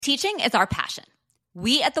Teaching is our passion.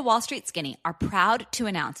 We at the Wall Street Skinny are proud to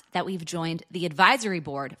announce that we've joined the advisory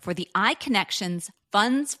board for the iConnections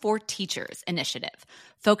Funds for Teachers initiative,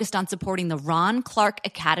 focused on supporting the Ron Clark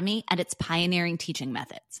Academy and its pioneering teaching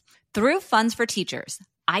methods. Through Funds for Teachers,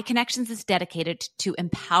 iConnections is dedicated to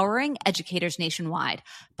empowering educators nationwide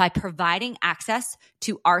by providing access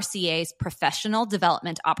to RCA's professional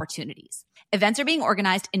development opportunities. Events are being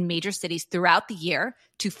organized in major cities throughout the year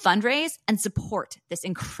to fundraise and support this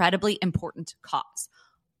incredibly important cause.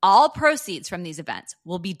 All proceeds from these events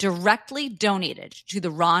will be directly donated to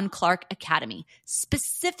the Ron Clark Academy,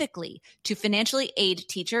 specifically to financially aid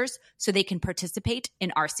teachers so they can participate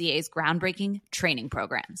in RCA's groundbreaking training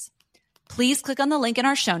programs. Please click on the link in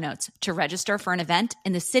our show notes to register for an event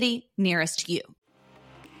in the city nearest you.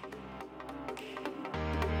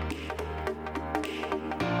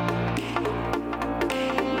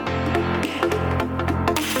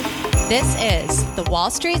 This is The Wall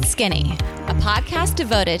Street Skinny, a podcast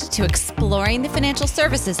devoted to exploring the financial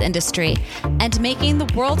services industry and making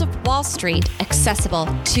the world of Wall Street accessible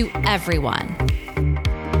to everyone.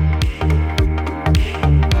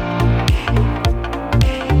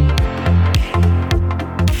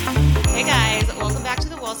 Hey guys, welcome back to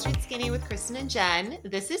The Wall Street Skinny with Kristen and Jen.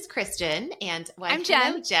 This is Kristen and I'm Jen.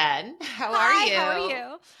 Hello, Jen. How Hi, are you? How are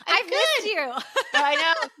you? I've missed you. I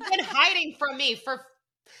know. You've been hiding from me for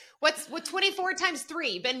what 24 times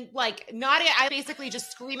 3? Been like not. I basically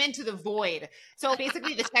just scream into the void. So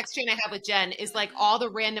basically, the text chain I have with Jen is like all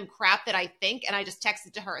the random crap that I think, and I just text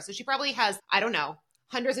it to her. So she probably has, I don't know,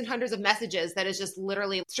 hundreds and hundreds of messages that is just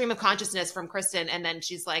literally stream of consciousness from Kristen. And then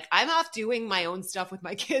she's like, I'm off doing my own stuff with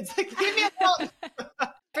my kids. Like, leave me alone.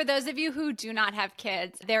 For those of you who do not have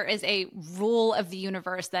kids, there is a rule of the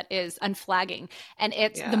universe that is unflagging. And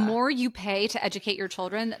it's the more you pay to educate your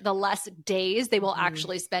children, the less days they will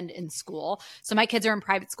actually spend in school. So my kids are in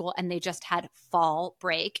private school and they just had fall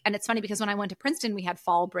break. And it's funny because when I went to Princeton, we had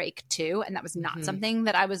fall break too. And that was not something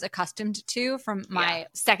that I was accustomed to from my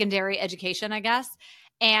secondary education, I guess.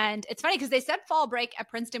 And it's funny because they said fall break at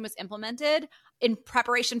Princeton was implemented in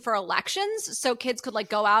preparation for elections. So kids could like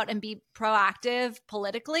go out and be proactive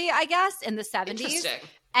politically, I guess, in the 70s. Interesting.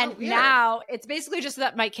 And now it's basically just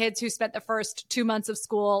that my kids who spent the first 2 months of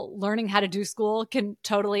school learning how to do school can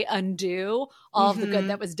totally undo all of the good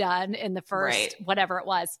that was done in the first, whatever it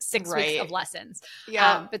was, 6 weeks of lessons.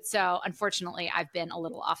 Yeah. But so unfortunately, I've been a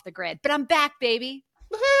little off the grid. But I'm back, baby.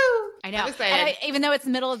 Woohoo! I know. And even though it's the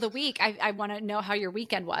middle of the week, I want to know how your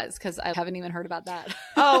weekend was because I haven't even heard about that.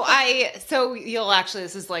 So you'll actually,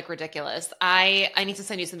 this is like ridiculous. I need to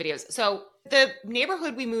send you some videos. So the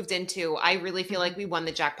neighborhood we moved into, I really feel like we won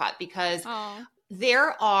the jackpot because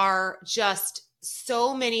there are just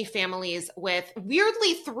so many families with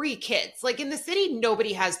weirdly 3 kids. Like in the city,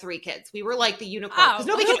 nobody has 3 kids. We were like the unicorn. Oh,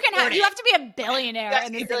 nobody can afford it. You have to be a billionaire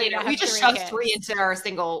in the city. We just shoved 3 into our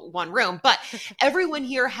single one room. But everyone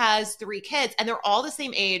here has 3 kids and they're all the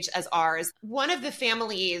same age as ours. One of the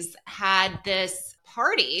families had this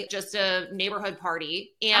party, just a neighborhood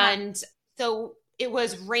party. And so it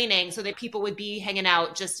was raining so that people would be hanging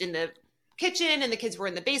out just in the kitchen and the kids were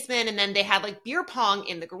in the basement. And then they had like beer pong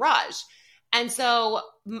in the garage. And so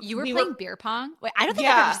you were playing beer pong? Wait, I don't think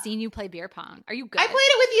I've ever seen you play beer pong. Are you good? I played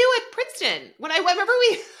it with you at Princeton. When I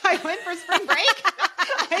went for spring break.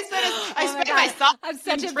 I spent my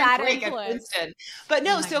sophomore break at Princeton. But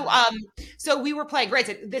no, so we were playing.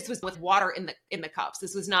 Right, this was with water in the cups.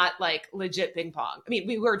 This was not like legit ping pong. I mean,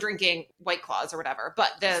 we were drinking White Claws or whatever. But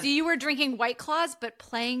so you were drinking White Claws, but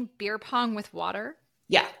playing beer pong with water?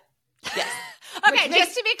 Yeah. Yes. Okay,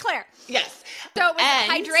 just to be clear. Yes. So it was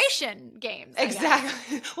hydration games.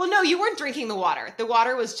 Exactly. Well, no, you weren't drinking the water. The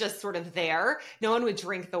water was just sort of there. No one would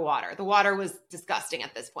drink the water. The water was disgusting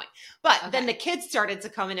at this point. But then the kids started to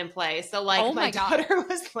come in and play. So like my daughter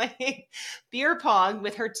was playing beer pong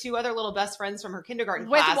with her 2 other little best friends from her kindergarten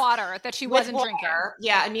class. With water that she wasn't drinking.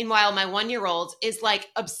 Yeah. And meanwhile, my 1-year-old is like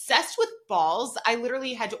obsessed with balls. I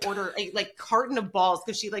literally had to order a like carton of balls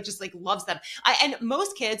because she like just like loves them. And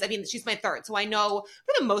most kids, I mean, she's my 3rd. So I know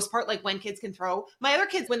for the most part, like when kids can throw. My other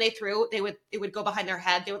kids, when they threw, it would go behind their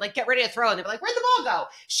head. They would like get ready to throw and they'd be like, where'd the ball go?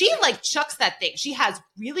 She like chucks that thing. She has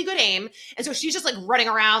really good aim. And so she's just like running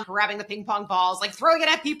around, grabbing the ping pong balls, like throwing it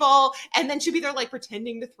at people. And then she'd be there like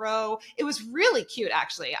pretending to throw. It was really cute,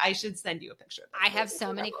 actually. I should send you a picture. I have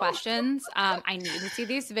so many questions. I need to see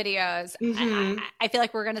these videos. I feel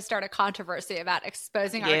like we're going to start a controversy about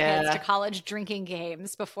exposing our kids to college drinking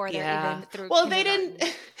games before they're even through. Well, they didn't,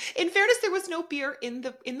 in fairness, there was no no beer in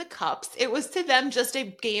the cups. It was to them just a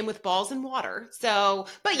game with balls and water. So,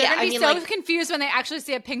 but They're yeah, gonna be so confused when they actually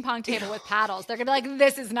see a ping pong table with paddles. They're gonna be like,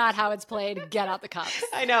 "This is not how it's played. Get out the cups."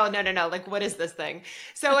 I know, no. Like, what is this thing?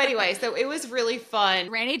 So anyway, so it was really fun.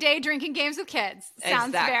 Rainy day drinking games with kids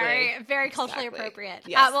sounds very, very culturally appropriate.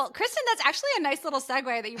 Yes. Well, Kristen, that's actually a nice little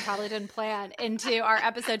segue that you probably didn't plan into our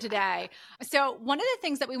episode today. So one of the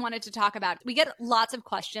things that we wanted to talk about, we get lots of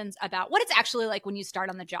questions about what it's actually like when you start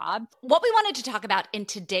on the job. What we wanted to talk about in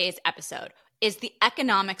today's episode is the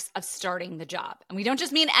economics of starting the job. And we don't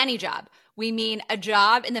just mean any job. We mean a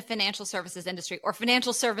job in the financial services industry or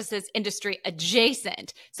financial services industry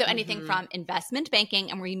adjacent. So anything from investment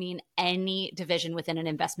banking, and we mean any division within an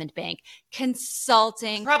investment bank,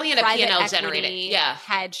 consulting, probably in a private P&L equity, generating,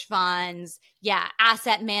 hedge funds,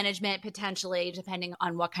 asset management potentially, depending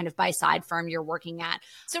on what kind of buy-side firm you're working at.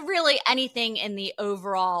 So really anything in the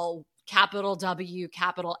overall capital W,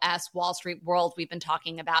 capital S, Wall Street world we've been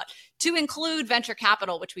talking about, to include venture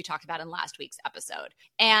capital, which we talked about in last week's episode.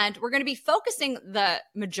 And we're going to be focusing the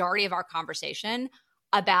majority of our conversation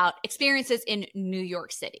about experiences in New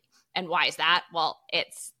York City. And why is that? Well,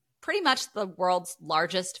 it's pretty much the world's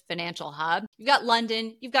largest financial hub. You've got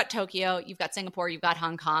London, you've got Tokyo, you've got Singapore, you've got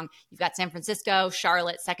Hong Kong, you've got San Francisco,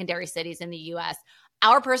 Charlotte, secondary cities in the US.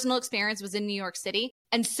 Our personal experience was in New York City,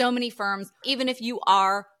 and so many firms, even if you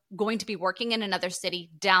are going to be working in another city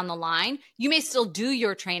down the line, you may still do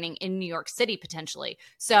your training in New York City potentially.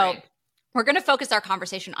 So we're going to focus our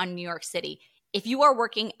conversation on New York City. If you are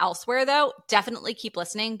working elsewhere, though, definitely keep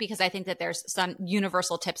listening, because I think that there's some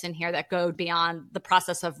universal tips in here that go beyond the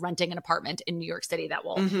process of renting an apartment in New York City that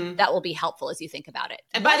will be helpful as you think about it.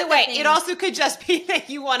 And by the way, it also could just be that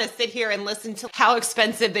you want to sit here and listen to how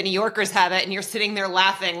expensive the New Yorkers have it, and you're sitting there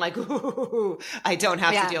laughing like, ooh, I don't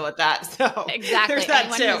have to deal with that. So exactly. There's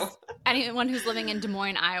that too. Anyone who's living in Des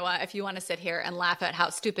Moines, Iowa, if you want to sit here and laugh at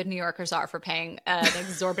how stupid New Yorkers are for paying an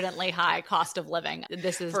exorbitantly high cost of living,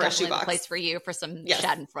 this is definitely the place for you for some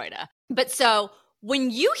schadenfreude. But so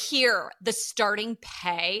when you hear the starting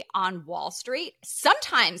pay on Wall Street,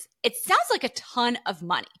 sometimes it sounds like a ton of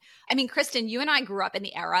money. I mean, Kristen, you and I grew up in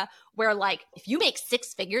the era where, like, if you make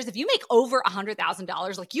six figures, if you make over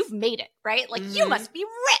 $100,000, like, you've made it, right? Like, you must be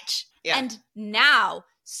rich. Yeah. And now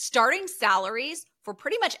starting salaries for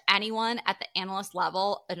pretty much anyone at the analyst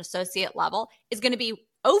level, an associate level, is going to be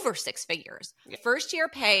over six figures. Yeah. First year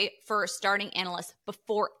pay for starting analysts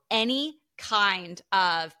before any kind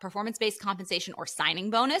of performance-based compensation or signing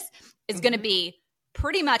bonus is going to be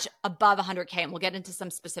pretty much above 100K. And we'll get into some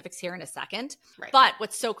specifics here in a second. Right. But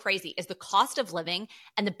what's so crazy is the cost of living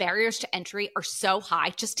and the barriers to entry are so high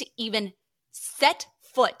just to even set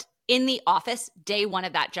foot in the office day one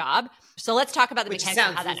of that job. So let's talk about the mechanics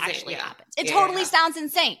of how that actually happens. It totally sounds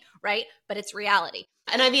insane, right? But it's reality.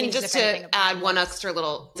 And I mean, just to add one extra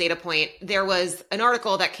little data point, there was an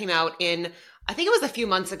article that came out in, I think it was a few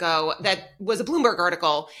months ago, that was a Bloomberg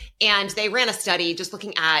article, and they ran a study just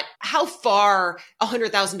looking at how far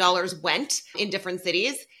 $100,000 went in different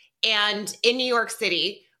cities. And in New York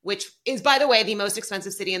City, which is, by the way, the most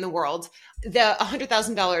expensive city in the world, the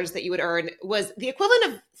 $100,000 that you would earn was the equivalent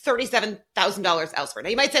of $37,000 elsewhere. Now,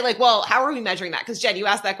 you might say, like, well, how are we measuring that? Because, Jen, you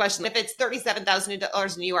asked that question. If it's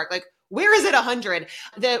 $37,000 in New York, like, where is it 100?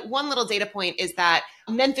 The one little data point is that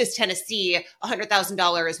Memphis, Tennessee,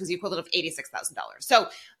 $100,000 was the equivalent of $86,000. So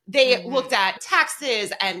they looked at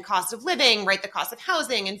taxes and cost of living, right? The cost of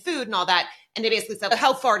housing and food and all that. And they basically said,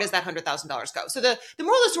 how far does that $100,000 go? So the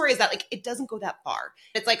moral of the story is that, like, it doesn't go that far.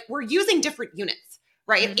 It's like, we're using different units,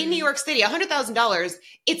 right? In New York City, $100,000,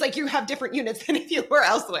 it's like you have different units than if you were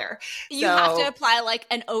elsewhere. You have to apply like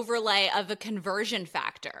an overlay of a conversion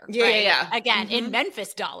factor. Right? Again, in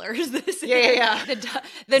Memphis dollars. This is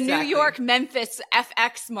the New York Memphis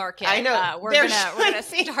FX market. I know. We're gonna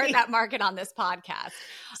start that market on this podcast.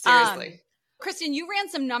 Seriously. Kristen, you ran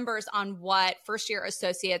some numbers on what first-year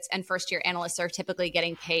associates and first-year analysts are typically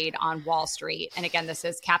getting paid on Wall Street. And again, this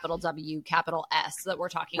is capital W, capital S that we're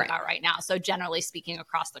talking about right now. So generally speaking,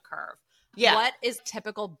 across the curve. Yeah. What is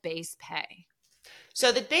typical base pay?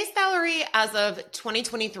 So the base salary as of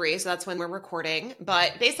 2023, so that's when we're recording,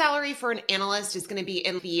 but base salary for an analyst is going to be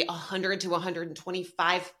in the $100,000 to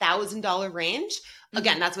 $125,000 range.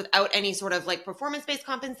 Again, that's without any sort of like performance-based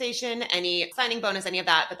compensation, any signing bonus, any of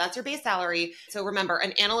that, but that's your base salary. So remember,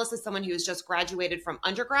 an analyst is someone who has just graduated from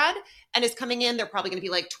undergrad and is coming in, they're probably going to be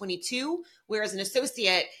like 22, whereas an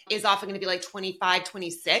associate is often going to be like 25,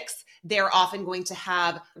 26. They're often going to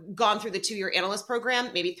have gone through the 2-year analyst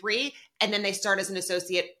program, maybe 3, and then they start as an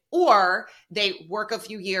associate or they work a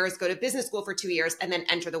few years, go to business school for 2 years, and then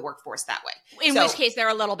enter the workforce that way. In which case, they're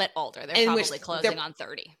a little bit older. They're probably closing on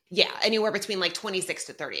 30. Yeah, anywhere between like 26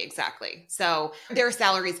 to 30, exactly. So their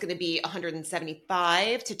salary is going to be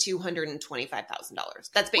 $175,000 to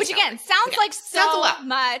 $225,000. That's base which again sounds like so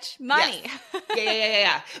much money. Yes.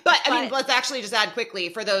 Yeah. But I mean, let's actually just add quickly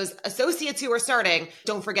for those associates who are starting.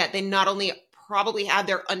 Don't forget, they not only probably have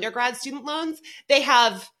their undergrad student loans, they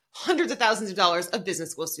have hundreds of thousands of dollars of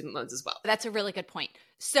business school student loans as well. That's a really good point.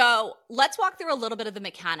 So let's walk through a little bit of the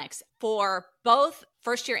mechanics. For both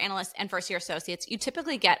first-year analysts and first-year associates, you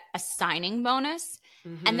typically get a signing bonus.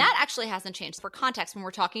 Mm-hmm. And that actually hasn't changed. For context, when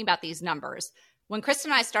we're talking about these numbers, when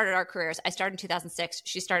Kristen and I started our careers, I started in 2006.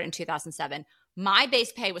 She started in 2007. My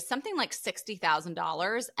base pay was something like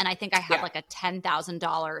 $60,000. And I think I had like a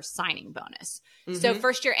 $10,000 signing bonus. Mm-hmm. So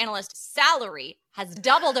first year analyst salary has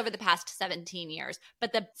doubled over the past 17 years,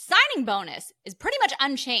 but the signing bonus is pretty much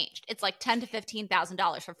unchanged. It's like $10,000 to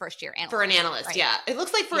 $15,000 for first year analyst. For an analyst, right? Yeah. It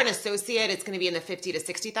looks like for an associate, it's going to be in the $50,000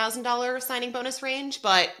 to $60,000 signing bonus range,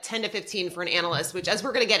 but 10 to 15 for an analyst, which as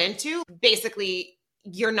we're going to get into, basically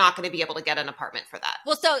you're not going to be able to get an apartment for that.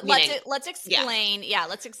 Well, so let's explain. Yeah,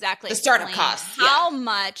 let's exactly the startup costs. How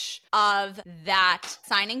much of that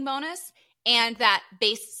signing bonus and that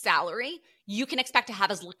base salary you can expect to have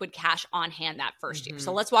as liquid cash on hand that first year.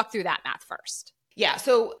 So let's walk through that math first. Yeah.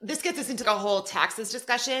 So this gets us into the whole taxes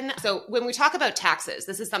discussion. So when we talk about taxes,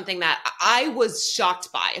 this is something that I was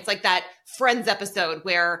shocked by. It's like that Friends episode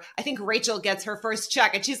where I think Rachel gets her first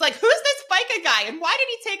check and she's like, who's this FICA guy? And why did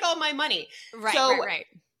he take all my money? Right.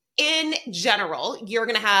 In general, you're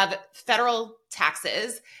going to have federal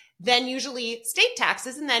taxes, then usually state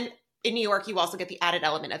taxes, and then in New York, you also get the added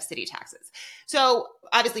element of city taxes. So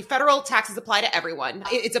obviously, federal taxes apply to everyone.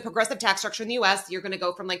 It's a progressive tax structure in the US. You're going to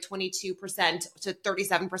go from like 22% to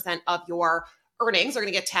 37% of your earnings are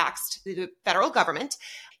going to get taxed to the federal government.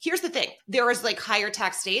 Here's the thing. There is like higher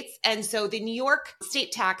tax states. And so the New York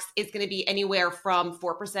state tax is going to be anywhere from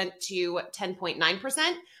 4% to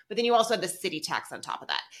 10.9%. But then you also have the city tax on top of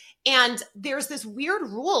that. And there's this weird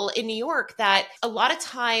rule in New York that a lot of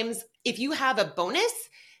times if you have a bonus,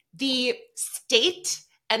 the state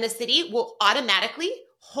and the city will automatically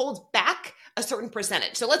hold back a certain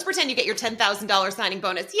percentage. So let's pretend you get your $10,000 signing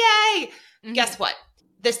bonus. Yay! Mm-hmm. Guess what?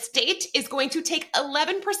 The state is going to take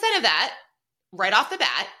 11% of that right off the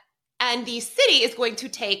bat, and the city is going to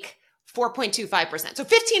take 4.25%. So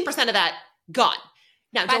 15% of that gone.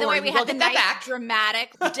 Now, by the way, we had the nice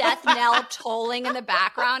dramatic death knell tolling in the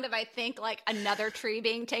background of, I think, like another tree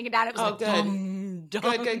being taken down. It was good. Good.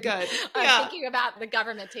 I'm thinking about the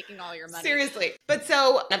government taking all your money. Seriously. But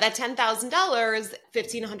so now that $10,000,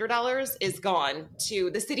 $1,500 is gone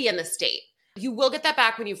to the city and the state. You will get that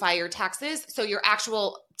back when you file your taxes. So your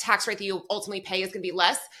actual tax rate that you ultimately pay is going to be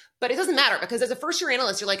less. But it doesn't matter because as a first-year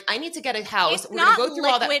analyst, you're like, I need to get a house. We're going to go through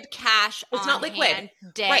all that. It's not liquid cash. It's not liquid.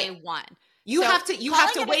 Day one. You have to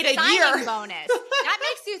wait a year. Bonus. That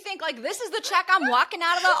makes you think like this is the check I'm walking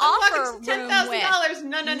out of the offer room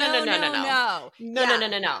 $10,000.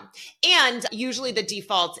 No. And usually the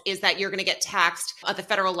default is that you're going to get taxed at the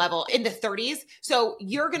federal level in the 30s. So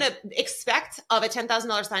you're going to expect of a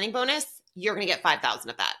 $10,000 signing bonus, you're going to get $5,000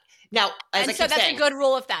 of that. Now, that's a good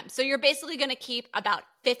rule of thumb. So you're basically going to keep about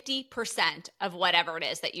 50% of whatever it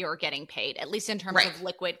is that you're getting paid, at least in terms of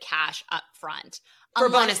liquid cash up front. For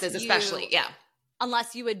bonuses, especially,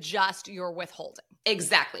 unless you adjust your withholding.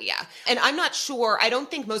 Exactly, yeah. And I'm not sure, I don't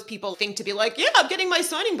think most people think to be like, yeah, I'm getting my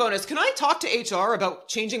signing bonus. Can I talk to HR about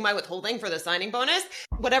changing my withholding for the signing bonus?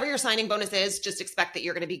 Whatever your signing bonus is, just expect that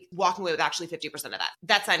you're going to be walking away with actually 50% of that.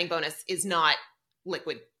 That signing bonus is not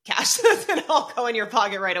liquid cash that's going to all go in your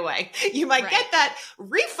pocket right away. You might get that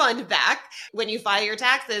refund back when you file your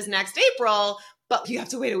taxes next April, but you have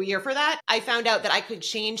to wait a year for that. I found out that I could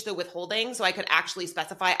change the withholding. So I could actually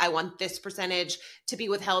specify, I want this percentage to be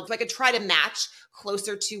withheld. So I could try to match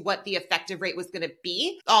closer to what the effective rate was going to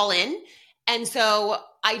be all in. And so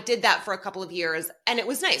I did that for a couple of years. And it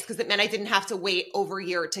was nice because it meant I didn't have to wait over a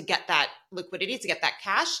year to get that liquidity, to get that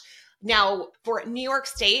cash. Now, for New York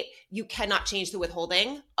State, you cannot change the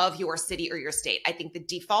withholding of your city or your state. I think the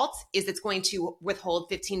default is it's going to withhold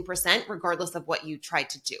 15% regardless of what you tried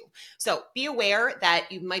to do. So be aware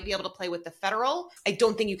that you might be able to play with the federal. I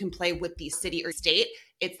don't think you can play with the city or state.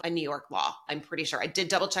 It's a New York law, I'm pretty sure. I did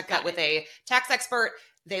double check that with a tax expert.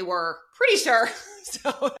 They were pretty sure.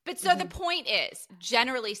 But the point is,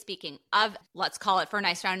 generally speaking, of, let's call it for a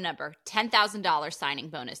nice round number, $10,000 signing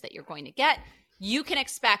bonus that you're going to get, you can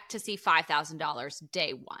expect to see $5,000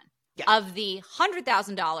 day one. Yeah. Of the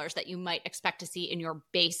 $100,000 that you might expect to see in your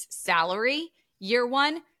base salary year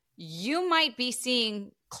one, you might be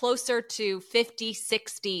seeing closer to 50,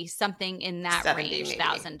 60, something in that 70 range, maybe.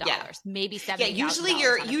 $1,000, maybe $70,000.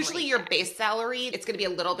 Yeah, usually your base salary, it's going to be a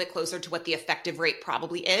little bit closer to what the effective rate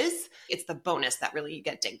probably is. It's the bonus that really you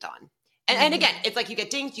get dinged on. And again, it's like you get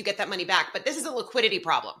dinged, you get that money back, but this is a liquidity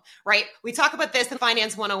problem, right? We talk about this in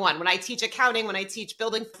Finance 101. When I teach accounting, when I teach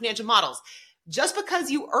building financial models, just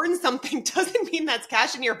because you earn something doesn't mean that's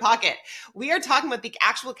cash in your pocket. We are talking about the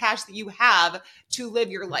actual cash that you have to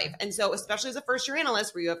live your life. And so, especially as a first year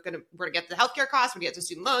analyst, where we're going to get the healthcare costs, we're going to get to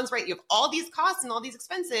student loans, right? You have all these costs and all these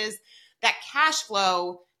expenses. That cash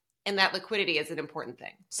flow and that liquidity is an important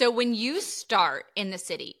thing. So when you start in the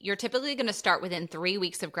city, you're typically going to start within 3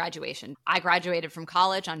 weeks of graduation. I graduated from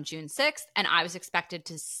college on June 6th, and I was expected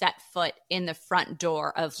to set foot in the front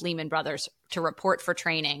door of Lehman Brothers to report for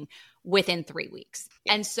training within 3 weeks.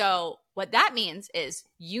 Yeah. And so what that means is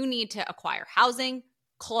you need to acquire housing,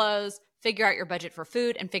 clothes, figure out your budget for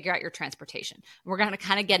food, and figure out your transportation. We're going to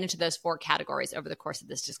kind of get into those 4 categories over the course of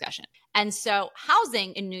this discussion. And so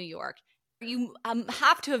housing in New York, you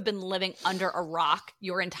have to have been living under a rock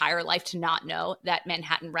your entire life to not know that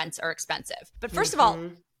Manhattan rents are expensive. But first of all,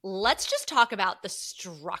 let's just talk about the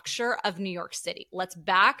structure of New York City. Let's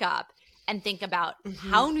back up and think about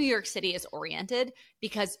how New York City is oriented,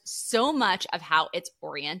 because so much of how it's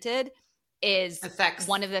oriented is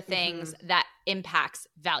one of the things that impacts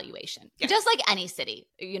valuation. Yeah. Just like any city,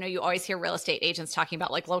 you always hear real estate agents talking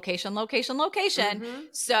about like location, location, location.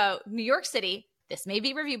 So New York City, this may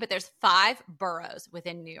be reviewed, but there's 5 boroughs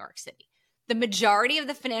within New York City. The majority of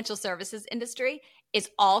the financial services industry is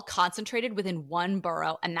all concentrated within one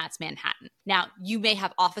borough, and that's Manhattan. Now, you may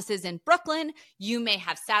have offices in Brooklyn. You may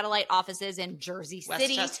have satellite offices in Jersey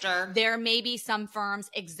City. Westchester. There may be some firms,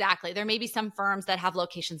 exactly. There may be some firms that have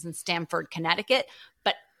locations in Stamford, Connecticut,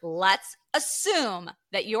 but let's assume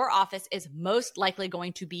that your office is most likely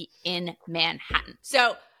going to be in Manhattan.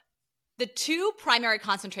 So the 2 primary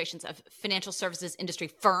concentrations of financial services industry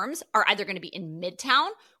firms are either going to be in Midtown,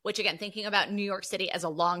 which again, thinking about New York City as a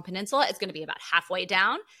long peninsula, it's going to be about halfway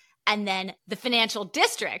down. And then the financial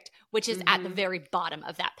district, which is at the very bottom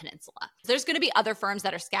of that peninsula. There's going to be other firms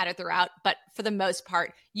that are scattered throughout, but for the most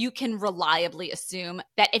part, you can reliably assume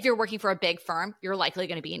that if you're working for a big firm, you're likely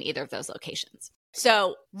going to be in either of those locations.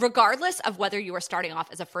 So regardless of whether you are starting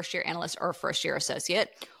off as a first-year analyst or a first-year associate,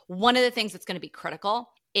 one of the things that's going to be critical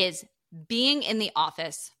is being in the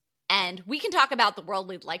office. And we can talk about the world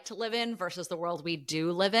we'd like to live in versus the world we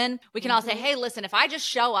do live in. We can all say, hey, listen, if I just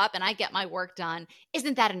show up and I get my work done,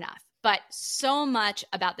 isn't that enough? But so much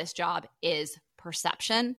about this job is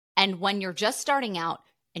perception. And when you're just starting out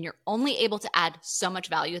and you're only able to add so much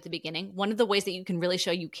value at the beginning, one of the ways that you can really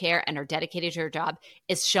show you care and are dedicated to your job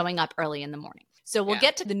is showing up early in the morning. So we'll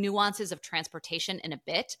get to the nuances of transportation in a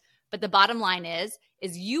bit. But the bottom line is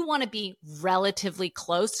you want to be relatively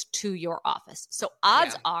close to your office. So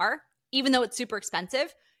odds are, even though it's super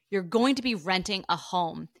expensive, you're going to be renting a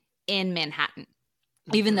home in Manhattan,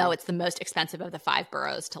 even though it's the most expensive of the 5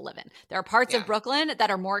 boroughs to live in. There are parts of Brooklyn that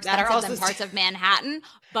are more expensive than parts of Manhattan,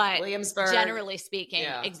 but Williamsburg. Generally speaking,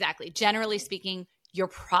 generally speaking, you're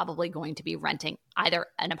probably going to be renting either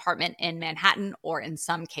an apartment in Manhattan or in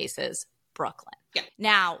some cases, Brooklyn. Yeah.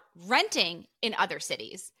 Now, renting in other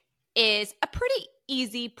cities is a pretty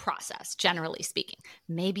easy process, generally speaking.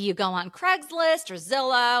 Maybe you go on Craigslist or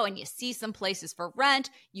Zillow and you see some places for rent.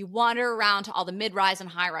 You wander around to all the mid-rise and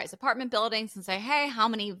high-rise apartment buildings and say, hey, how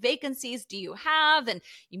many vacancies do you have? And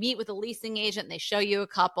you meet with a leasing agent and they show you a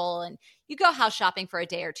couple and you go house shopping for a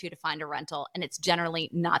day or 2 to find a rental. And it's generally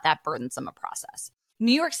not that burdensome a process.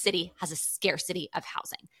 New York City has a scarcity of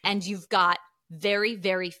housing, and you've got very,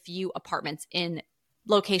 very few apartments in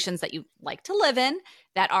locations that you like to live in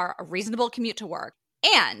that are a reasonable commute to work.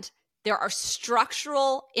 And there are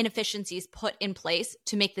structural inefficiencies put in place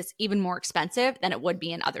to make this even more expensive than it would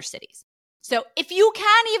be in other cities. So if you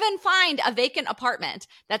can even find a vacant apartment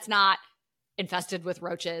that's not infested with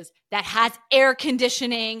roaches, that has air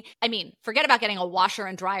conditioning. I mean, forget about getting a washer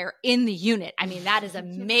and dryer in the unit. I mean, that is a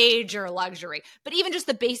major luxury. But even just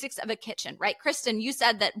the basics of a kitchen, right? Kristen, you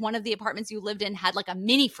said that one of the apartments you lived in had like a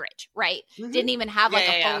mini fridge, right? Didn't even have like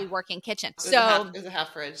a fully working kitchen. It was a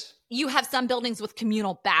half fridge. You have some buildings with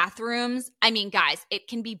communal bathrooms. I mean, guys, it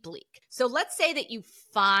can be bleak. So let's say that you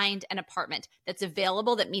find an apartment that's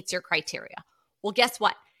available that meets your criteria. Well, guess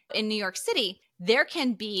what? In New York City, there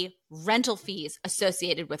can be rental fees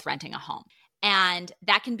associated with renting a home. And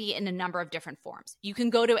that can be in a number of different forms. You can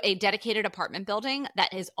go to a dedicated apartment building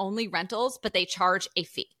that is only rentals, but they charge a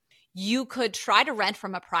fee. You could try to rent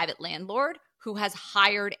from a private landlord who has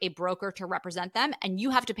hired a broker to represent them, and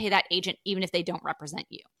you have to pay that agent even if they don't represent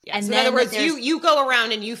you. Yeah. And so in other words, you go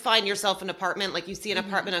around and you find yourself an apartment, like you see an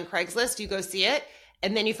apartment on Craigslist, you go see it,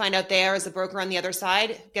 and then you find out there is a broker on the other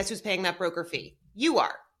side. Guess who's paying that broker fee? You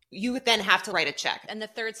are. You then have to write a check. And the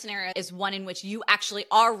third scenario is one in which you actually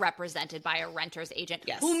are represented by a renter's agent,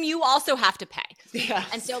 yes, whom you also have to pay. Yes.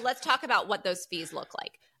 And so let's talk about what those fees look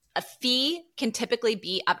like. A fee can typically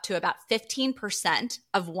be up to about 15%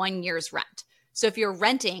 of 1 year's rent. So if you're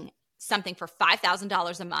renting something for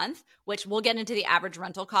 $5,000 a month, which we'll get into the average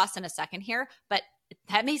rental cost in a second here, but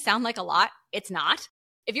that may sound like a lot. It's not.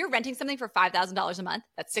 If you're renting something for $5,000 a month,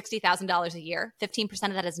 that's $60,000 a year. 15%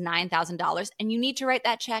 of that is $9,000, and you need to write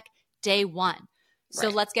that check day one. So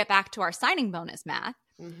let's get back to our signing bonus math.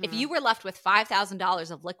 Mm-hmm. If you were left with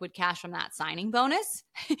 $5,000 of liquid cash from that signing bonus,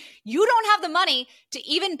 you don't have the money to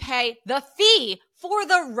even pay the fee for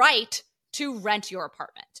the right to rent your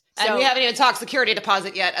apartment. And we haven't even talked security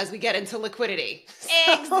deposit yet as we get into liquidity.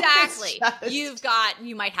 Exactly.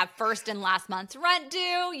 You might have first and last month's rent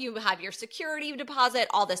due. You have your security deposit,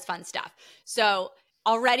 all this fun stuff. So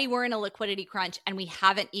already we're in a liquidity crunch and we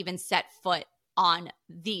haven't even set foot on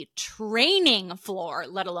the training floor,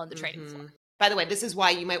 let alone the trading floor. By the way, this is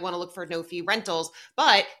why you might want to look for no-fee rentals.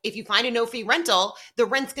 But if you find a no-fee rental, the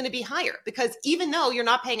rent's going to be higher because even though you're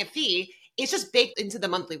not paying a fee, it's just baked into the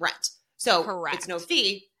monthly rent. So It's no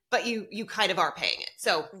fee, but you kind of are paying it.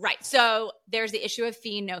 So right. So there's the issue of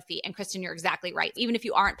fee, no fee. And Kristen, you're exactly right. Even if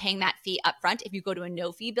you aren't paying that fee up front, if you go to a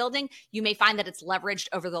no fee building, you may find that it's leveraged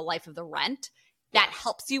over the life of the rent. That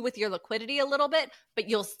helps you with your liquidity a little bit, but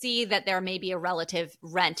you'll see that there may be a relative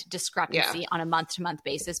rent discrepancy on a month-to-month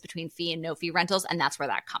basis between fee and no fee rentals, and that's where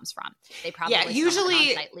that comes from. They probably usually have an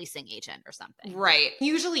on-site leasing agent or something. Right.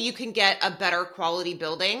 Usually you can get a better quality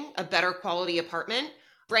building, a better quality apartment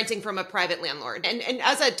renting from a private landlord. And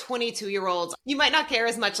as a 22-year-old, you might not care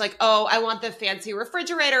as much like, oh, I want the fancy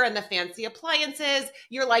refrigerator and the fancy appliances.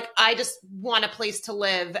 You're like, I just want a place to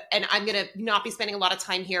live and I'm going to not be spending a lot of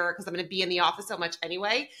time here because I'm going to be in the office so much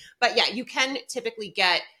anyway. But yeah, you can typically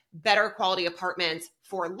get better quality apartments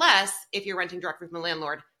for less if you're renting directly from a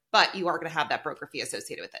landlord, but you are going to have that broker fee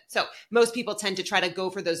associated with it. So most people tend to try to go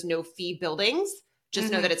for those no fee buildings. Just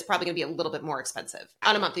know that it's probably going to be a little bit more expensive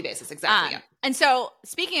on a monthly basis. Exactly. And so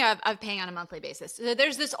speaking of paying on a monthly basis, so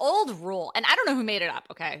there's this old rule, and I don't know who made it up,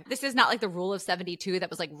 okay? This is not like the rule of 72 that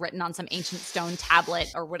was like written on some ancient stone tablet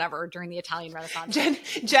or whatever during the Italian Renaissance.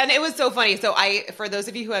 Jen, it was so funny. So for those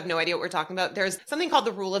of you who have no idea what we're talking about, there's something called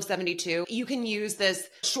the rule of 72. You can use this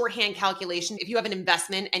shorthand calculation. If you have an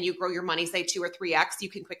investment and you grow your money, say 2 or 3x, you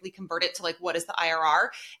can quickly convert it to like, what is the IRR?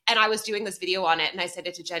 And I was doing this video on it and I said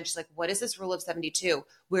it to Jen. She's like, what is this rule of 72?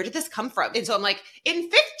 Where did this come from? And so I'm like, in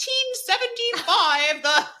 1575,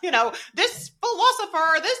 this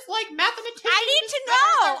philosopher, this like mathematician. I need to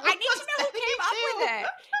know who came up with it.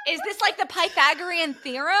 Is this like the Pythagorean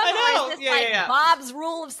theorem? I know. Or is this Bob's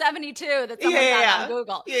rule of 72 that someone got on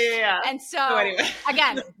Google? Yeah. And so anyway.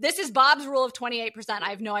 Again, this is Bob's rule of 28%.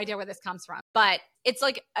 I have no idea where this comes from, but it's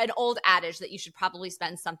like an old adage that you should probably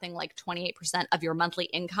spend something like 28% of your monthly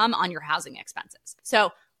income on your housing expenses.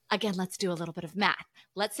 So again, let's do a little bit of math.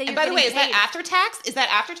 Let's say you're by the way, is that after tax? Is that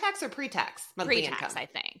after tax or pre-tax monthly pre-tax, income? I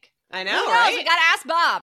think. I know, Who knows? right? We got to ask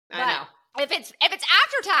Bob. I know. If it's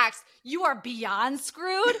after tax, you are beyond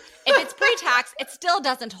screwed. If it's pre-tax, it still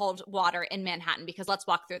doesn't hold water in Manhattan because let's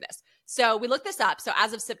walk through this. So we looked this up. So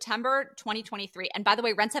as of September 2023, and by the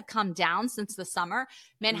way, rents have come down since the summer.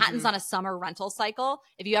 Manhattan's on a summer rental cycle.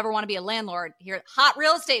 If you ever want to be a landlord, here, hot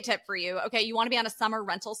real estate tip for you. Okay, you want to be on a summer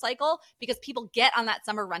rental cycle because people get on that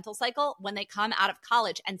summer rental cycle when they come out of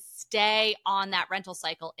college and stay on that rental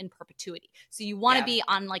cycle in perpetuity. So you want to be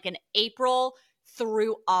on like an April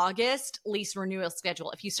through August lease renewal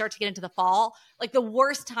schedule. If you start to get into the fall, like the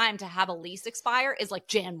worst time to have a lease expire is like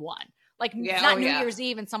Jan 1. Like it's not New Year's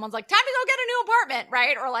Eve and someone's like, time to go get a new apartment,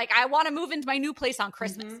 right? Or like, I want to move into my new place on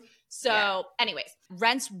Christmas. So anyways,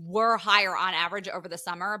 rents were higher on average over the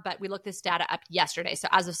summer, but we looked this data up yesterday. So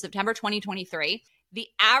as of September 2023, the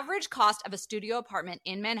average cost of a studio apartment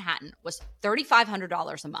in Manhattan was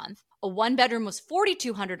 $3,500 a month. A one bedroom was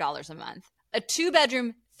 $4,200 a month. A two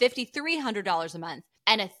bedroom, $5,300 a month.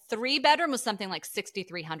 And a three bedroom was something like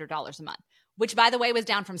 $6,300 a month, which by the way was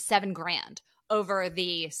down from $7,000 over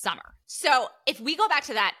the summer. So if we go back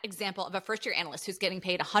to that example of a first year analyst who's getting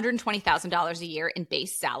paid $120,000 a year in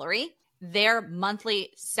base salary, their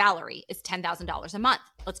monthly salary is $10,000 a month.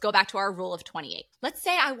 Let's go back to our rule of 28. Let's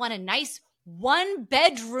say I want a nice one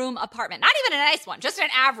bedroom apartment, not even a nice one, just an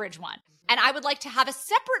average one. And I would like to have a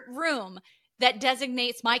separate room that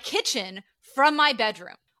designates my kitchen from my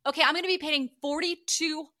bedroom. okay, I'm going to be paying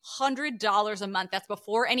 $4,200 a month. That's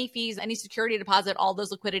before any fees, any security deposit, all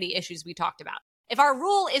those liquidity issues we talked about. If our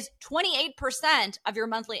rule is 28% of your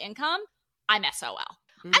monthly income, I'm SOL.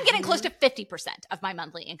 I'm getting close to 50% of my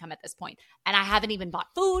monthly income at this point. And I haven't even bought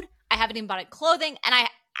food. I haven't even bought clothing. And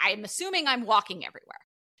I'm assuming I'm walking everywhere.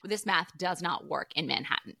 This math does not work in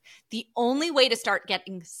Manhattan. The only way to start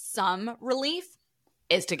getting some relief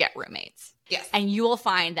is to get roommates. Yes. And you will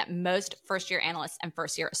find that most first-year analysts and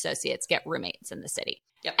first-year associates get roommates in the city.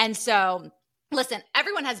 Yep. And so, listen,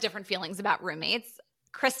 everyone has different feelings about roommates.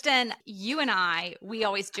 Kristen, you and I, we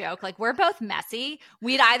always joke, like, we're both messy.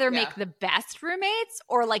 We'd either make the best roommates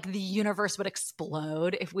or like the universe would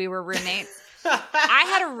explode if we were roommates. I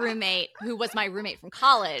had a roommate who was my roommate from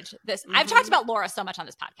college. I've talked about Laura so much on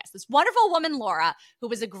this podcast. This wonderful woman, Laura, who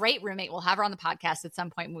was a great roommate. We'll have her on the podcast at some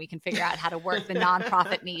point when we can figure out how to work the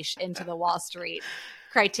nonprofit niche into the Wall Street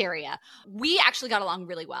criteria. We actually got along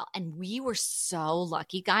really well. And we were so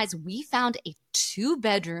lucky, guys. We found a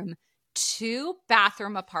 2-bedroom,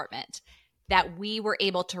 2-bathroom apartment that we were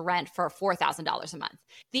able to rent for $4,000 a month.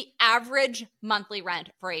 The average monthly rent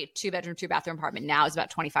for a 2-bedroom, 2-bathroom apartment now is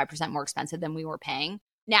about 25% more expensive than we were paying.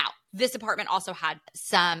 Now, this apartment also had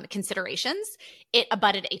some considerations. It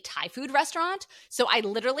abutted a Thai food restaurant. So I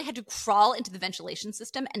literally had to crawl into the ventilation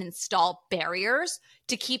system and install barriers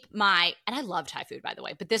to keep and I love Thai food, by the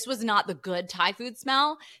way, but this was not the good Thai food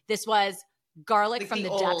smell. This was garlic from the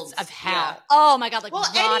depths of hell. Yeah. Oh my God, like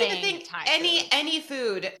rotting Thai food. Any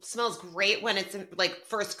food smells great when it's like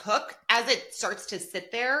first cook. As it starts to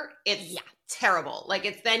sit there, it's terrible.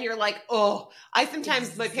 Like then you're like, oh, my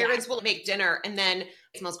parents will make dinner and then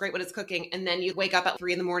it smells great when it's cooking. And then you wake up at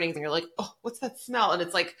 3 a.m. and you're like, oh, what's that smell? And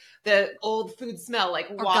it's like the old food smell,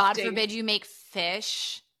 like or wafting. God forbid you make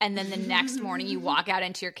fish. And then the next morning you walk out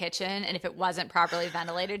into your kitchen and if it wasn't properly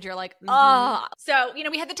ventilated, you're like, oh. So,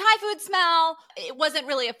 we had the Thai food smell. It wasn't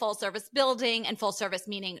really a full service building, and full service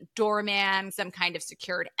meaning doorman, some kind of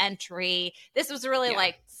secured entry. This was really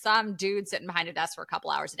like some dude sitting behind a desk for a couple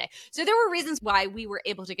hours a day. So there were reasons why we were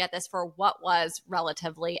able to get this for what was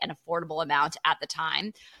relatively an affordable amount at the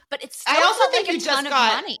time. But it's still like a ton of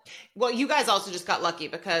money. Well, you guys also just got lucky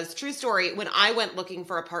because, true story, when I went looking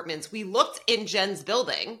for apartments, we looked in Jen's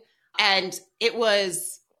building and it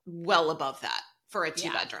was well above that for a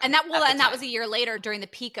 2-bedroom. And that was a year later during the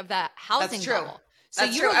peak of the housing bubble. So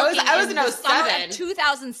That's true. I was in 07.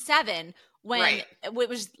 2007 when it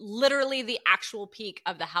was literally the actual peak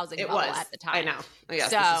of the housing bubble at the time. I know. Yes,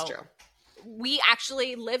 so, this is true. We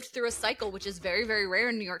actually lived through a cycle, which is very, very rare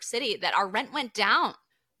in New York City, that our rent went down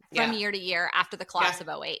from year to year after the collapse of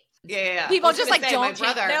 2008. Yeah. People just like don't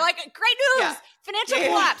change. They're like, great news, financial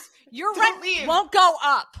collapse. Your rent won't go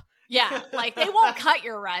up. Yeah, like they won't cut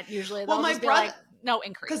your rent usually. They'll just be like, no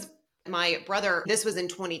increase. Because my brother, this was in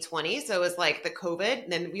 2020, so it was like the COVID.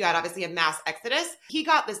 And then we had obviously a mass exodus. He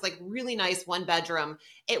got this like really nice 1-bedroom.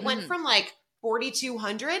 It went from like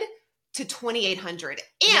 $4,200 to $2,800.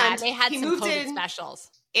 And they had some COVID specials.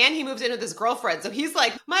 And he moved in with his girlfriend. So he's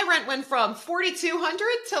like, my rent went from $4,200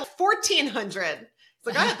 to $1,400. It's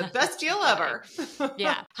like, I had the best deal ever.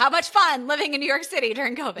 Yeah. How much fun living in New York City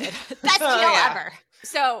during COVID. Best deal ever.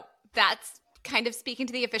 So that's kind of speaking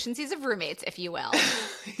to the efficiencies of roommates, if you will.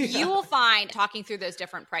 You will find, talking through those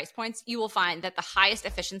different price points, you will find that the highest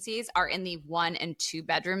efficiencies are in the 1 and 2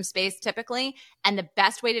 bedroom space typically. And the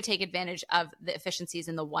best way to take advantage of the efficiencies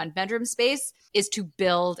in the 1-bedroom space is to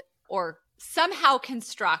build or somehow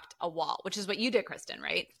construct a wall, which is what you did, Kristen,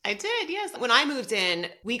 right? I did, yes. When I moved in,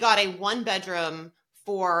 we got a 1-bedroom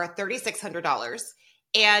for $3,600.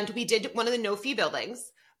 And we did one of the no-fee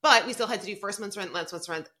buildings. But we still had to do first month's rent, last month's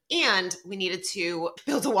rent, and we needed to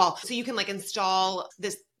build a wall. So you can like install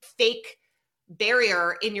this fake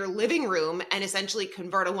barrier in your living room and essentially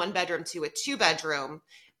convert a 1-bedroom to a 2-bedroom.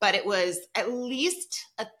 But it was at least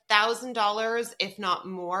 $1,000, if not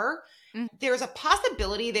more. There's a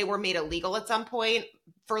possibility they were made illegal at some point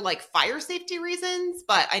for like fire safety reasons,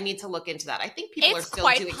 but I need to look into that. I think people are still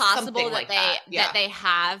doing something like that. That they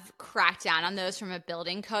have cracked down on those from a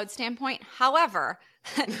building code standpoint. However,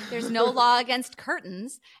 there's no law against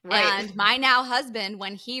curtains. Right. And my now husband,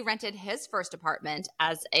 when he rented his first apartment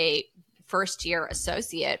as a first-year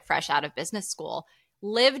associate fresh out of business school,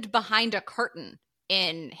 lived behind a curtain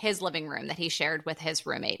in his living room that he shared with his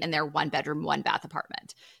roommate in their 1-bedroom, 1-bath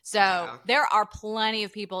apartment. So there are plenty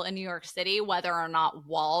of people in New York City, whether or not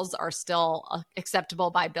walls are still acceptable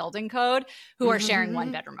by building code, who are sharing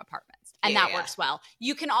 1-bedroom apartments. And that works well.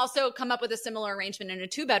 You can also come up with a similar arrangement in a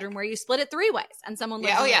 2-bedroom where you split it 3 ways and someone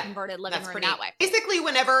lives in a converted living room that way. Basically,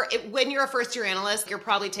 when you're a first-year analyst, you're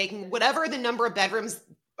probably taking whatever the number of bedrooms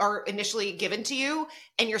are initially given to you,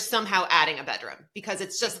 and you're somehow adding a bedroom because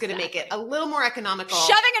it's just going to make it a little more economical.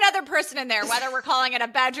 Shoving another person in there, whether we're calling it a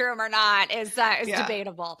bedroom or not, is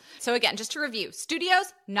debatable. So again, just to review,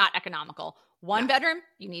 studios, not economical. One bedroom,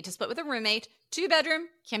 you need to split with a roommate. 2 bedroom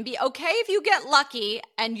can be okay if you get lucky,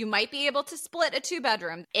 and you might be able to split a 2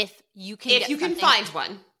 bedroom if you can find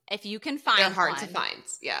one. If you can find one. They're hard to find.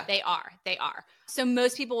 Yeah. They are. So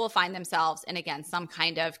most people will find themselves in, again, some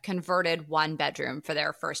kind of converted 1 bedroom for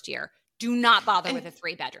their first year. Do not bother with a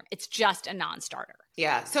 3 bedroom. It's just a non-starter.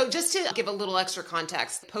 Yeah. So just to give a little extra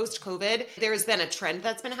context, post-COVID, there's been a trend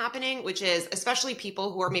that's been happening, which is especially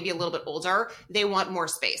people who are maybe a little bit older, they want more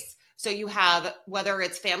space. So you have, whether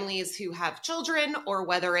it's families who have children or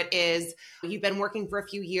whether it is you've been working for a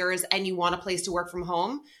few years and you want a place to work from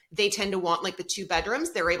home, they tend to want like the 2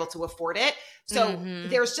 bedrooms. They're able to afford it. So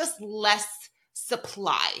there's just less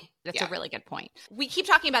supply. That's a really good point. We keep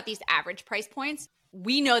talking about these average price points.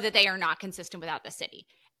 We know that they are not consistent without the city.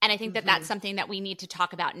 And I think that that's something that we need to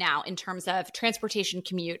talk about now in terms of transportation,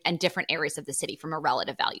 commute, and different areas of the city from a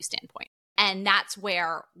relative value standpoint. And that's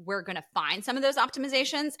where we're going to find some of those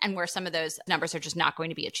optimizations and where some of those numbers are just not going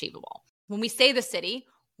to be achievable. When we say the city,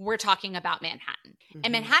 we're talking about Manhattan.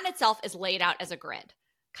 And Manhattan itself is laid out as a grid,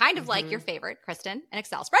 kind of like your favorite, Kristen, an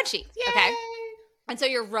Excel spreadsheet. Yay! Okay. And so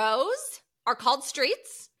your rows are called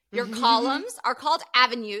streets. Your columns are called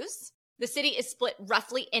avenues. The city is split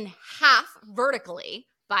roughly in half vertically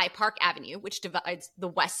by Park Avenue, which divides the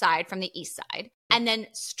west side from the east side. And then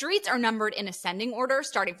streets are numbered in ascending order,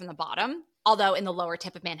 starting from the bottom. Although in the lower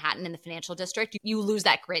tip of Manhattan, in the financial district, you lose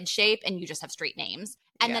that grid shape and you just have street names.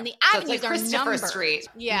 And then the avenues are numbered. Street.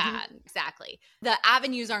 Yeah, exactly. The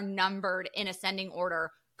avenues are numbered in ascending order,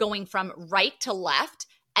 going from right to left.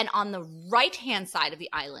 And on the right-hand side of the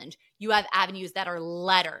island, you have avenues that are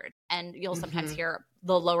lettered. And you'll sometimes hear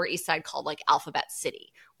the Lower East Side called like Alphabet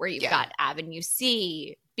City, where you've got Avenue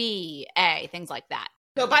C, B, A, things like that.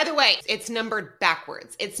 So by the way, it's numbered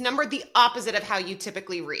backwards. It's numbered the opposite of how you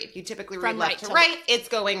typically read. You typically read left to right. It's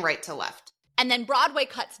going right to left. And then Broadway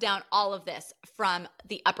cuts down all of this from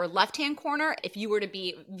the upper left-hand corner. If you were to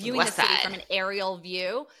be viewing the city from an aerial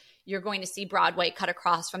view, you're going to see Broadway cut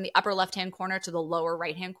across from the upper left-hand corner to the lower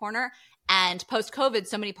right-hand corner. And post-COVID,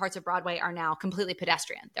 so many parts of Broadway are now completely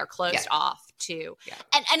pedestrian. They're closed off to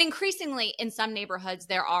and increasingly in some neighborhoods,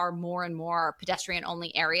 there are more and more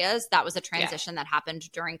pedestrian-only areas. That was a transition that happened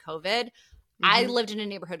during COVID. I lived in a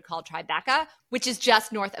neighborhood called Tribeca, which is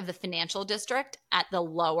just north of the financial district at the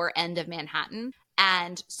lower end of Manhattan.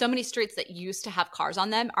 And so many streets that used to have cars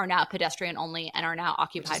on them are now pedestrian only and are now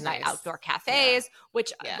occupied by outdoor cafes,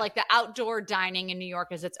 which like the outdoor dining in New York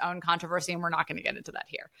is its own controversy, and we're not going to get into that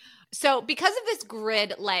here. So because of this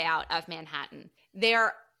grid layout of Manhattan,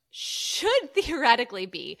 there should theoretically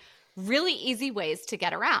be really easy ways to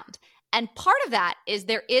get around. And part of that is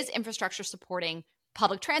there is infrastructure supporting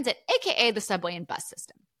public transit, aka the subway and bus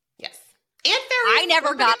system. Yes. And ferries. I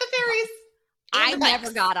never got the ferries. I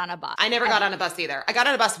never got on a bus. I never got on a bus either. I got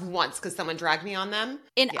on a bus once because someone dragged me on them.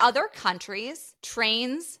 In other countries,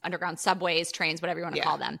 trains, underground subways, trains, whatever you want to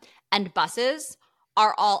call them, and buses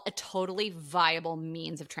are all a totally viable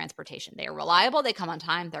means of transportation. They are reliable. They come on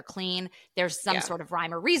time. They're clean. There's some sort of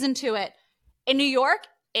rhyme or reason to it. In New York,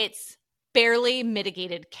 it's barely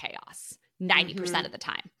mitigated chaos 90% of the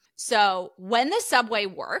time. So when the subway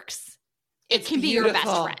works, it can be your best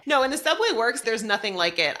friend. No, when the subway works, there's nothing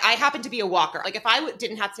like it. I happen to be a walker. Like if I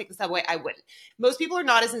didn't have to take the subway, I wouldn't. Most people are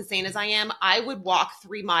not as insane as I am. I would walk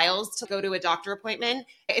 3 miles to go to a doctor appointment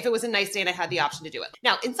if it was a nice day and I had the option to do it.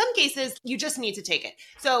 Now, in some cases, you just need to take it.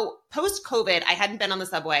 So post-COVID, I hadn't been on the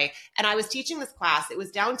subway and I was teaching this class. It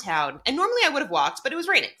was downtown. And normally I would have walked, but it was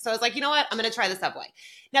raining. So I was like, you know what? I'm going to try the subway.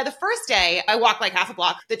 Now, the first day, I walked like half a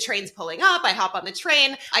block. The train's pulling up. I hop on the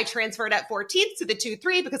train. I transferred at 14th to the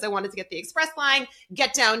 2-3 because I wanted to get the express line,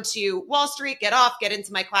 get down to Wall Street, get off, get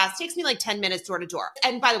into my class. Takes me like 10 minutes door to door.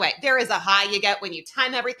 And by the way, there is a high you get when you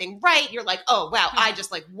time everything right. You're like, oh, wow, I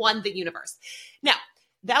just like won the universe. Now,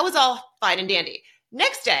 that was all fine and dandy.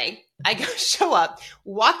 Next day, I show up,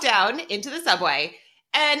 walk down into the subway,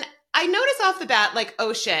 and I notice off the bat, like,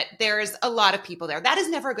 oh shit, there's a lot of people there. That is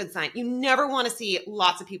never a good sign. You never want to see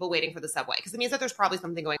lots of people waiting for the subway because it means that there's probably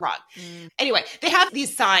something going wrong. Anyway, they have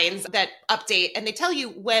these signs that update and they tell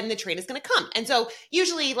you when the train is going to come. And so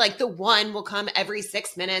usually like the one will come every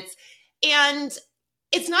 6 minutes. And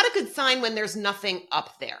it's not a good sign when there's nothing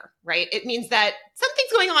up there, right? It means that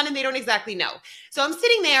something's going on and they don't exactly know. So I'm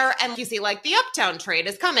sitting there and you see like the Uptown train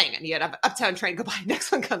is coming and you have Uptown train go by. Next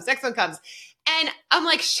one comes. And I'm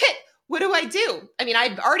like, shit, what do I do? I mean,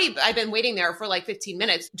 I've been waiting there for like 15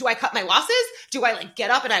 minutes. Do I cut my losses? Do I like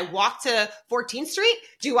get up and I walk to 14th Street?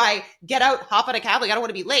 Do I get out, hop on a cab? Like, I don't want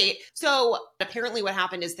to be late. So apparently what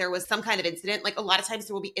happened is there was some kind of incident. Like a lot of times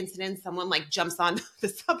there will be incidents. Someone like jumps on the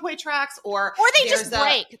subway tracks or they just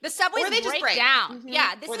break. The subways break down. Mm-hmm.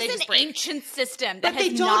 Yeah. This is an ancient system that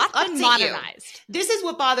has not been modernized. This is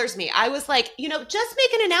what bothers me. I was like, just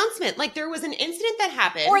make an announcement. Like there was an incident that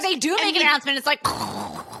happened. Or they do make an announcement. It's like,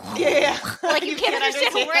 yeah. Like you can't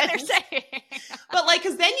understand what they're saying. But like,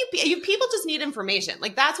 because then you people just need information.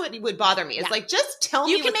 Like that's what would bother me. It's like, just tell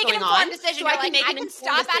me what's going on. Decision. So I can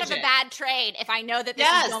stop out of a bad train if I know that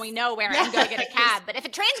this is going nowhere and go get a cab. But if a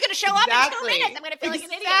train's going to show up in 2 minutes, I'm going to feel like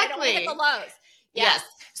an idiot. I don't want to hit the lows. Yes.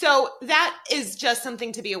 So that is just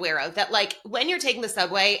something to be aware of, that like when you're taking the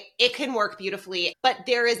subway, it can work beautifully, but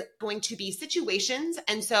there is going to be situations.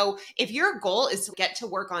 And so if your goal is to get to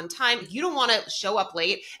work on time, you don't want to show up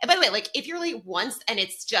late. And by the way, like if you're late once and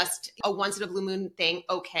it's just a once in a blue moon thing,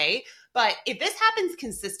 okay. But if this happens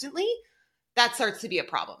consistently, that starts to be a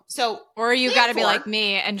problem. So, or you got to be like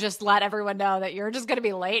me and just let everyone know that you're just going to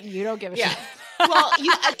be late and you don't give a shit. Well,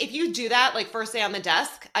 if you do that, like first day on the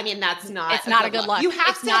desk, I mean, it's not a good look. You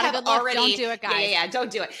have to have already, don't do it, guys. Yeah, don't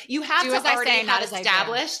do it. You have to already have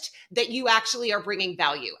established that you actually are bringing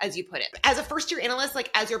value, as you put it. As a first year analyst, like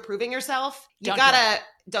as you're proving yourself,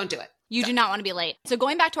 don't do it. You do not want to be late. So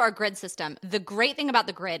going back to our grid system, the great thing about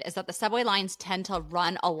the grid is that the subway lines tend to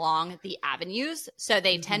run along the avenues. So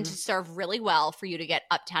they tend to serve really well for you to get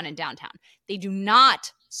uptown and downtown. They do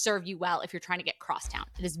not serve you well if you're trying to get crosstown.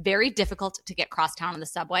 It is very difficult to get crosstown on the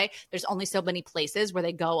subway. There's only so many places where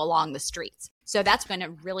they go along the streets. So that's going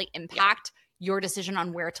to really impact your decision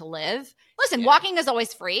on where to live. Listen, walking is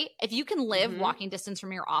always free. If you can live walking distance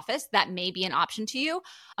from your office, that may be an option to you.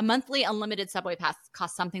 A monthly unlimited subway pass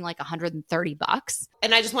costs something like $130.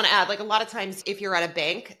 And I just want to add, like a lot of times if you're at a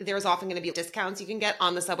bank, there's often going to be discounts you can get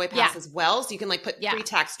on the subway pass as well. So you can like put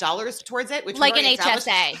pre-tax dollars towards it, which like an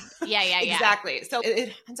HSA. Yeah. Exactly. So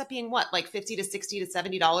it ends up being what, like $50 to $60 to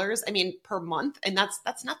 $70, I mean, per month. And that's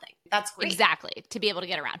nothing. That's great. Exactly. To be able to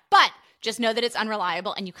get around. But just know that it's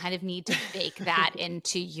unreliable and you kind of need to bake that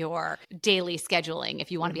into your daily scheduling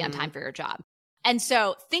if you want to be on time for your job. And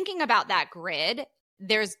so thinking about that grid,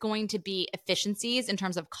 there's going to be efficiencies in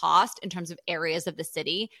terms of cost, in terms of areas of the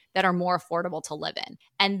city that are more affordable to live in.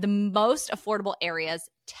 And the most affordable areas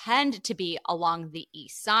tend to be along the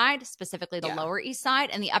east side, specifically the lower east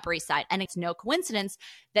side and the upper east side. And it's no coincidence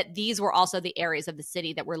that these were also the areas of the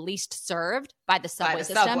city that were least served by the subway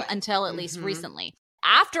system until at least recently.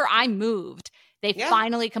 After I moved, they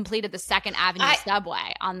finally completed the 2nd Avenue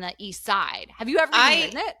subway on the east side. Have you ever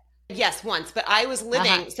ridden it? Yes, once. But I was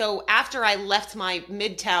living, so after I left my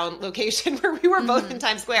Midtown location where we were both in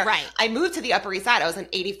Times Square, I moved to the Upper East Side. I was on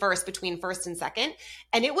 81st between 1st and 2nd.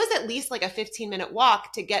 And it was at least like a 15-minute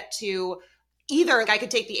walk to get to either I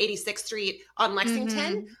could take the 86th Street on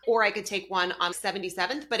Lexington or I could take one on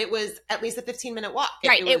 77th, but it was at least a 15-minute walk.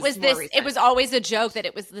 It was always a joke that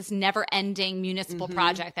it was this never-ending municipal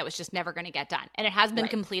project that was just never going to get done. And it has been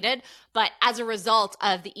completed, but as a result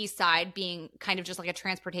of the East Side being kind of just like a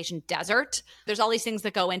transportation desert, there's all these things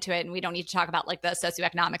that go into it, and we don't need to talk about like the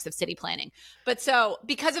socioeconomics of city planning. But so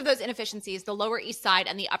because of those inefficiencies, the Lower East Side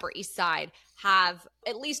and the Upper East Side have,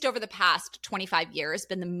 at least over the past 25 years,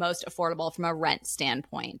 been the most affordable from a rent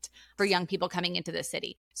standpoint for young people coming into the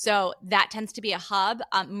city. So that tends to be a hub.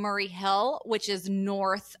 Murray Hill, which is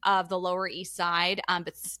north of the Lower East Side,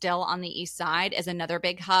 but still on the East Side, is another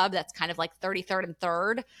big hub that's kind of like 33rd and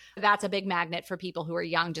 3rd. That's a big magnet for people who are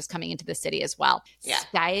young just coming into the city as well.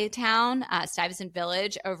 Stuytown, Stuyvesant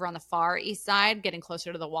Village over on the far East Side, getting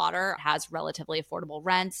closer to the water, has relatively affordable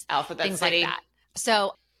rents. Alphabet things City. like that.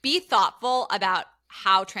 So be thoughtful about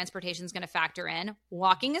how transportation is going to factor in.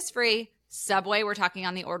 Walking is free. Subway, we're talking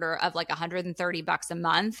on the order of like $130 a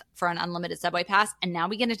month for an unlimited subway pass. And now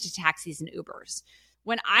we get into taxis and Ubers.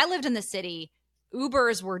 When I lived in the city,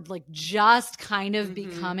 Ubers were like just kind of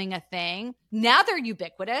becoming a thing. Now they're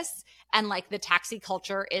ubiquitous and like the taxi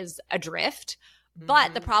culture is adrift.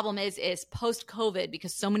 But the problem is post-COVID,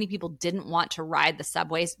 because so many people didn't want to ride the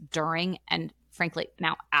subways during and frankly,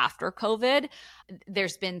 now after COVID,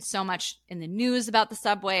 there's been so much in the news about the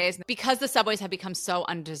subways. Because the subways have become so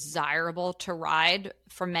undesirable to ride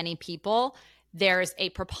for many people, there's a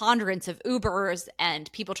preponderance of Ubers and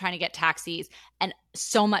people trying to get taxis. And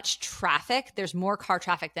so much traffic. There's more car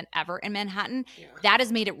traffic than ever in Manhattan. Yeah. That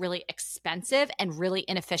has made it really expensive and really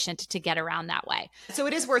inefficient to get around that way. So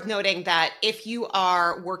it is worth noting that if you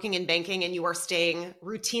are working in banking and you are staying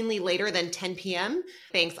routinely later than 10 p.m.,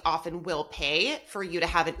 banks often will pay for you to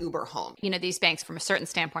have an Uber home. You know, these banks from a certain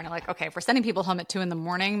standpoint are like, okay, if we're sending people home at 2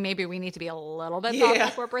 a.m, maybe we need to be a little bit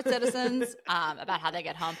thoughtful corporate citizens about how they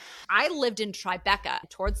get home. I lived in Tribeca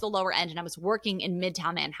towards the lower end and I was working in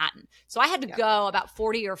Midtown Manhattan. So I had to go about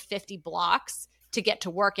 40 or 50 blocks to get to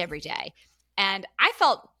work every day. And I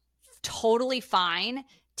felt totally fine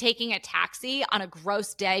taking a taxi on a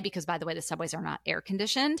gross day because, by the way, the subways are not air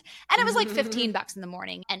conditioned. And it was like $15 in the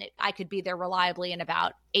morning and I could be there reliably in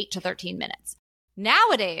about 8 to 13 minutes.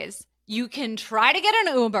 Nowadays, you can try to get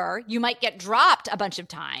an Uber. You might get dropped a bunch of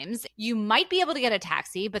times. You might be able to get a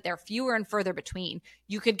taxi, but they're fewer and further between.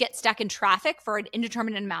 You could get stuck in traffic for an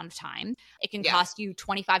indeterminate amount of time. It can cost you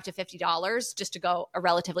 $25 to $50 just to go a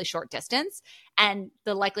relatively short distance. And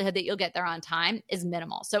the likelihood that you'll get there on time is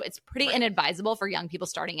minimal. So it's pretty inadvisable for young people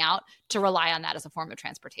starting out to rely on that as a form of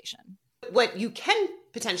transportation. What you can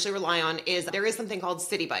potentially rely on is there is something called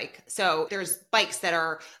City Bike. So there's bikes that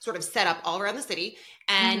are sort of set up all around the city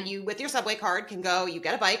and you with your subway card can go, you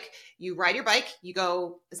get a bike, you ride your bike, you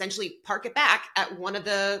go essentially park it back at one of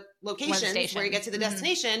the locations where you get to the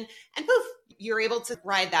destination and poof, you're able to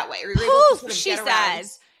ride that way. Or you're able to sort of she get around.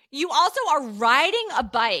 says. You also are riding a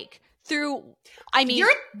bike through, I mean,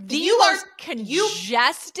 the most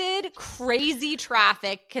congested, crazy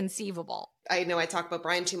traffic conceivable. I know I talk about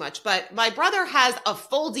Brian too much, but my brother has a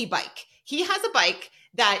foldy bike. He has a bike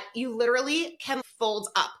that you literally can fold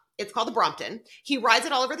up. It's called the Brompton. He rides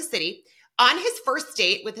it all over the city on his first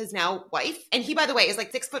date with his now wife. And he, by the way, is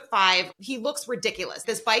like 6'5". He looks ridiculous.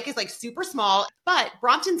 This bike is like super small, but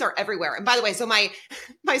Bromptons are everywhere. And by the way, so my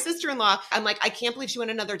sister-in-law, I'm like, I can't believe she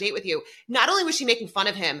went on another date with you. Not only was she making fun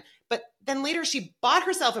of him, but then later she bought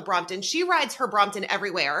herself a Brompton. She rides her Brompton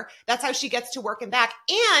everywhere. That's how she gets to work and back.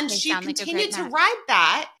 And she continued to ride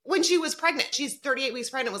that when she was pregnant. She's 38 weeks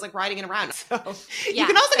pregnant, was like riding it around. So you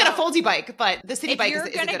can also get a foldy bike, but the city bike is a good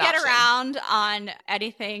option. If you're going to get around on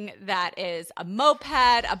anything that is a moped,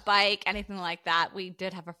 a bike, anything like that, we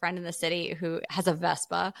did have a friend in the city who has a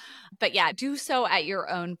Vespa. But yeah, do so at your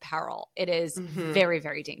own peril. It is very,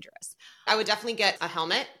 very dangerous. I would definitely get a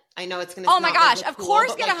helmet. I know it's going to. Oh my gosh! Of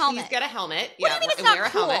course, get a helmet. Please get a helmet. What do you mean it's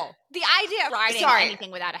not cool? The idea of riding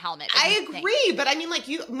anything without a helmet. I agree, but I mean, like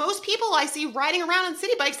most people I see riding around on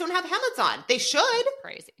city bikes don't have helmets on. They should.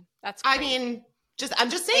 Crazy. That's crazy. I mean, I'm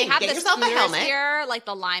just saying, they have get yourself a helmet. Here, like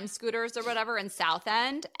the Lime scooters or whatever in South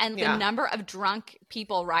End, and the number of drunk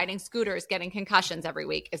people riding scooters getting concussions every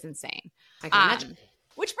week is insane. I can imagine.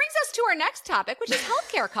 Which brings us to our next topic, which is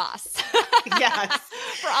healthcare costs. Yes,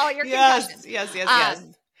 for all your concussions. Yes.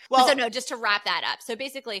 Well, so no, just to wrap that up. So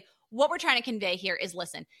basically what we're trying to convey here is,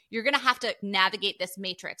 listen, you're going to have to navigate this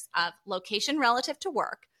matrix of location relative to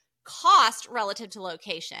work, cost relative to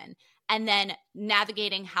location, and then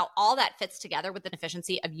navigating how all that fits together with the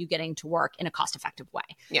efficiency of you getting to work in a cost-effective way.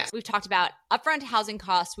 Yeah. We've talked about upfront housing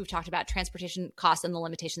costs. We've talked about transportation costs and the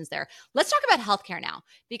limitations there. Let's talk about healthcare now,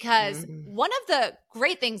 because one of the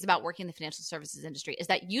great things about working in the financial services industry is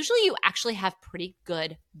that usually you actually have pretty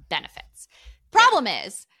good benefits. Problem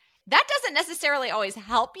is, that doesn't necessarily always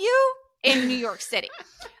help you in New York City.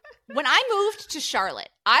 When I moved to Charlotte,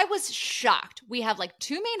 I was shocked. We have like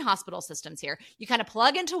 2 main hospital systems here. You kind of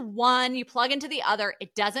plug into one, you plug into the other.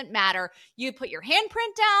 It doesn't matter. You put your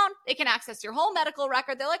handprint down. They can access your whole medical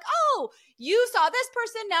record. They're like, oh, you saw this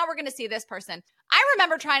person. Now we're going to see this person. I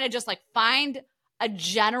remember trying to just like find a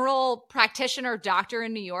general practitioner doctor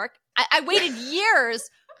in New York. I waited years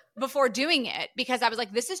before doing it because I was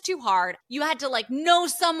like, this is too hard. You had to like know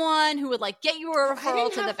someone who would like get you a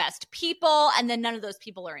referral to the best people. And then none of those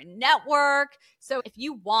people are in network. So if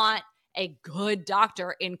you want a good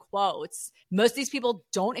doctor, in quotes, most of these people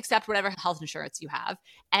don't accept whatever health insurance you have.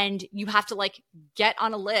 And you have to like get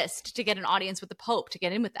on a list to get an audience with the Pope to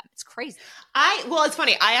get in with them. It's crazy. Well, it's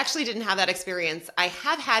funny. I actually didn't have that experience. I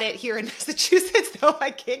have had it here in Massachusetts, though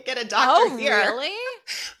I can't get a doctor here. Oh, really?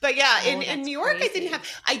 But yeah, in New York, crazy.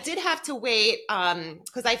 I did have to wait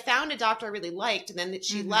because I found a doctor I really liked, and then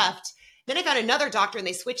she left. Then I found another doctor and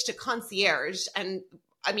they switched to concierge. And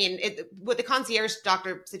I mean, what the concierge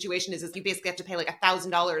doctor situation is you basically have to pay like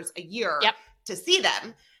 $1,000 a year to see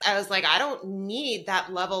them. I was like, I don't need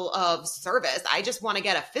that level of service. I just want to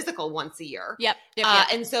get a physical once a year. Yep.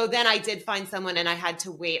 And so then I did find someone and I had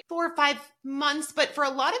to wait 4 or 5 months. But for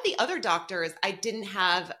a lot of the other doctors, I didn't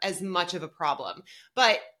have as much of a problem.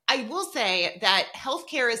 But I will say that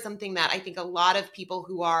healthcare is something that I think a lot of people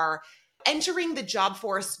who are entering the job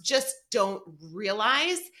force just don't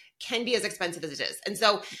realize can be as expensive as it is. And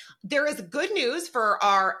so there is good news for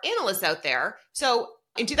our analysts out there. So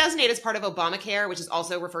in 2008, as part of Obamacare, which is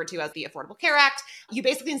also referred to as the Affordable Care Act, you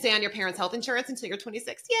basically can stay on your parents' health insurance until you're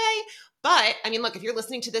 26. Yay. But I mean, look, if you're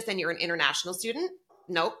listening to this and you're an international student,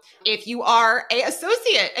 nope. If you are an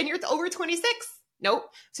associate and you're over 26,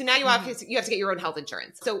 nope. So now you have to get your own health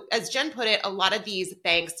insurance. So as Jen put it, a lot of these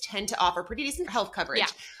banks tend to offer pretty decent health coverage. Yeah.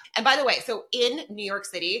 And by the way, so in New York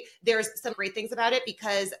City, there's some great things about it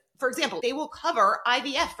because, for example, they will cover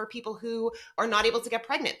IVF for people who are not able to get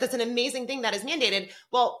pregnant. That's an amazing thing that is mandated.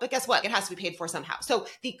 Well, but guess what? It has to be paid for somehow. So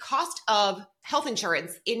the cost of health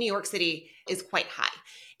insurance in New York City is quite high.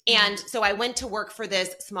 And so I went to work for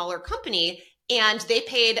this smaller company, and they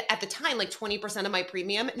paid at the time like 20% of my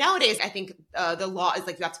premium. Nowadays, I think the law is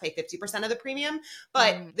like you have to pay 50% of the premium.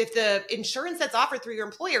 But if the insurance that's offered through your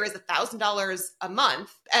employer is $1,000 a month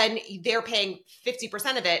and they're paying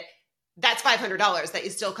 50% of it, that's $500 that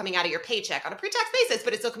is still coming out of your paycheck on a pre-tax basis,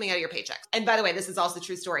 but it's still coming out of your paycheck. And by the way, this is also a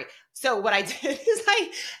true story. So what I did is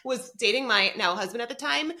I was dating my now husband at the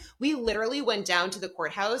time. We literally went down to the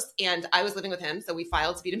courthouse and I was living with him. So we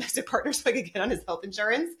filed to be domestic partners so I could get on his health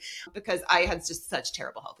insurance because I had just such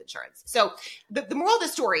terrible health insurance. So the moral of the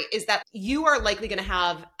story is that you are likely going to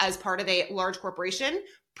have, as part of a large corporation,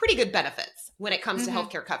 pretty good benefits when it comes to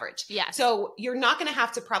healthcare coverage. Yeah. So you're not going to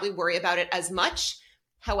have to probably worry about it as much.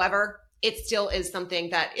 However, it still is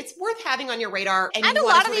something that it's worth having on your radar. And a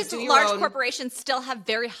lot of these large corporations still have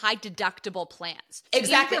very high deductible plans. So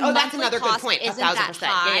exactly. Oh, that's another good point.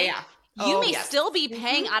 1,000%. Yeah. You may still be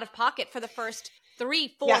paying out of pocket for the first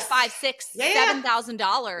 $3,000, $4,000, $5,000,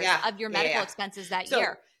 $7,000 of your medical expenses that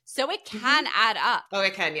year. So it can add up. Oh,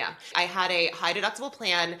 it can, yeah. I had a high deductible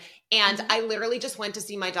plan and I literally just went to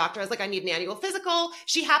see my doctor. I was like, I need an annual physical.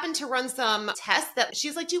 She happened to run some tests that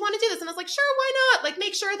she's like, do you want to do this? And I was like, sure, why not? Like,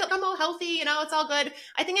 make sure that I'm all healthy, it's all good.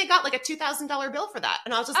 I think I got like a $2,000 bill for that.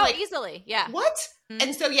 And I was just like, easily. Yeah. What?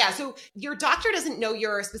 And so, so your doctor doesn't know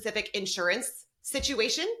your specific insurance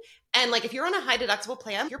situation. And like, if you're on a high deductible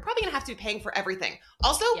plan, you're probably going to have to be paying for everything.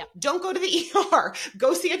 Also, don't go to the ER.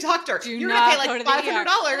 Go see a doctor. You're going to pay like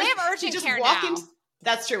 $500. They have urgent care now.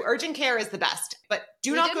 That's true. Urgent care is the best, but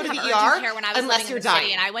do not go to the ER when unless you're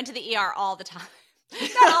dying. And I went to the ER all the time.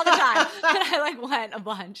 Not all the time, but I like went a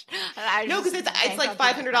bunch. No, because it's like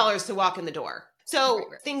 $500 to walk in the door. So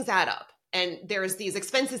things add up. And there's these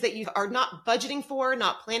expenses that you are not budgeting for,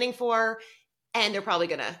 not planning for, and they're probably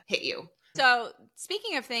going to hit you. So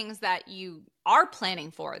speaking of things that you are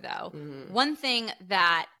planning for, though, one thing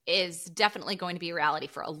that is definitely going to be a reality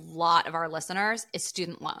for a lot of our listeners is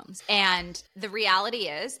student loans. And the reality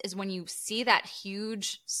is when you see that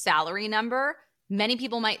huge salary number, many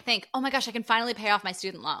people might think, oh my gosh, I can finally pay off my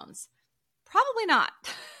student loans. Probably not.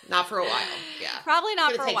 Not for a while. Yeah. Probably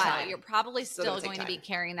not for a while. Time. You're probably still going to be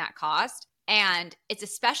carrying that cost. And it's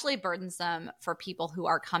especially burdensome for people who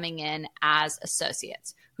are coming in as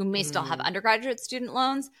associates who may still have undergraduate student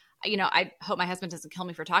loans. I hope my husband doesn't kill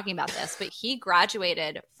me for talking about this, but he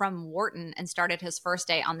graduated from Wharton and started his first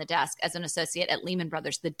day on the desk as an associate at Lehman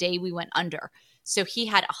Brothers the day we went under. So he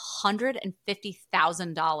had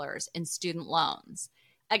 $150,000 in student loans.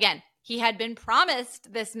 Again, he had been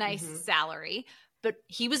promised this nice salary, but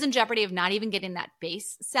he was in jeopardy of not even getting that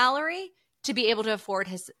base salary to be able to afford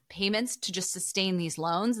his payments to just sustain these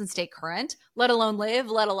loans and stay current, let alone live,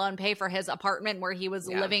 let alone pay for his apartment where he was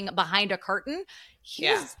living behind a curtain. He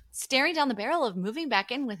was staring down the barrel of moving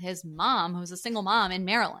back in with his mom, who's a single mom in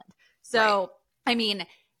Maryland. So, I mean,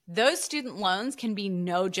 those student loans can be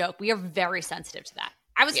no joke. We are very sensitive to that.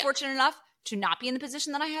 I was fortunate enough to not be in the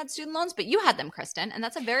position that I had student loans, but you had them, Kristen, and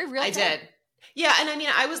that's a very real thing. I did. Yeah. And I mean,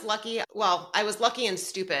 I was lucky. Well, I was lucky and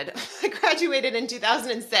stupid. I graduated in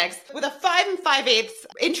 2006 with a 5 5/8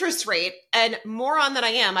 interest rate, and moron that I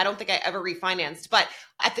am, I don't think I ever refinanced. But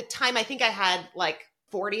at the time, I think I had like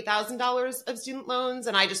 $40,000 of student loans,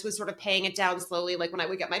 and I just was sort of paying it down slowly. Like when I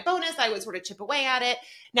would get my bonus, I would sort of chip away at it.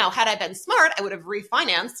 Now, had I been smart, I would have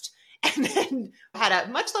refinanced and then had a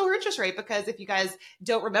much lower interest rate, because if you guys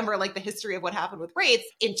don't remember like the history of what happened with rates,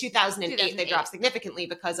 in 2008, they dropped significantly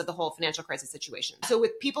because of the whole financial crisis situation. So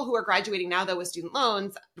with people who are graduating now, though, with student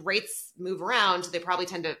loans, rates move around. They probably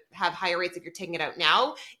tend to have higher rates if you're taking it out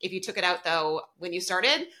now. If you took it out, though, when you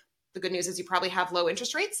started, the good news is you probably have low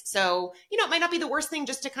interest rates. So, it might not be the worst thing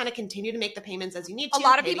just to kind of continue to make the payments as you need to. A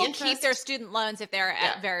lot of people keep their student loans if they're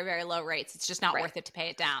at very, very low rates. It's just not worth it to pay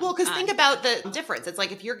it down. Well, because think about the difference. It's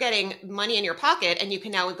like if you're getting money in your pocket and you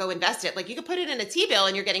can now go invest it, like you could put it in a T-bill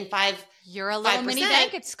and you're getting 5%. You're a little mini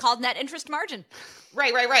bank. It's called net interest margin.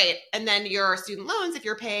 Right. And then your student loans, if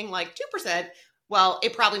you're paying like 2%, well,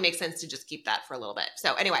 it probably makes sense to just keep that for a little bit.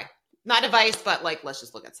 So anyway, not advice, but like, let's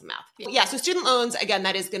just look at some math. Yeah. So student loans, again,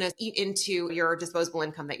 that is going to eat into your disposable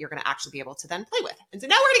income that you're going to actually be able to then play with. And so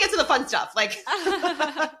now we're going to get to the fun stuff. Like,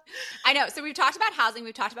 I know. So we've talked about housing.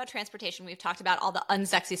 We've talked about transportation. We've talked about all the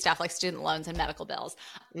unsexy stuff like student loans and medical bills.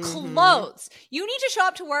 Clothes. You need to show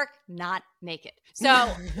up to work not naked.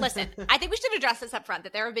 So listen, I think we should address this up front,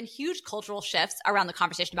 that there have been huge cultural shifts around the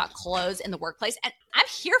conversation about clothes in the workplace. And I'm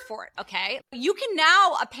here for it. Okay. You can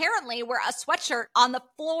now apparently wear a sweatshirt on the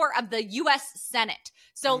floor of the US Senate.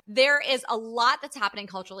 So there is a lot that's happening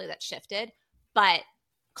culturally that's shifted, but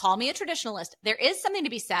call me a traditionalist. There is something to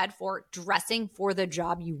be said for dressing for the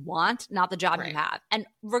job you want, not the job you have. And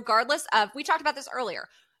regardless of, we talked about this earlier,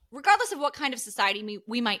 regardless of what kind of society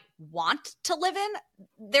we might want to live in,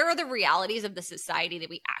 there are the realities of the society that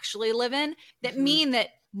we actually live in that mean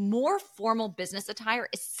that more formal business attire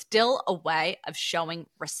is still a way of showing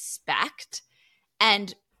respect,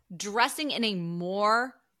 and dressing in a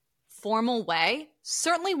more formal way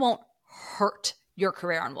certainly won't hurt your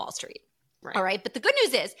career on Wall Street. Right. All right. But the good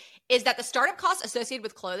news is that the startup costs associated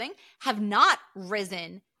with clothing have not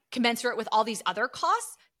risen commensurate with all these other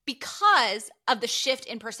costs because of the shift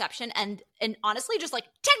in perception and honestly, just like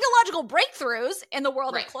technological breakthroughs in the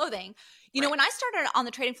world of clothing. You know, when I started on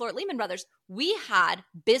the trading floor at Lehman Brothers, we had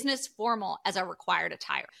business formal as a required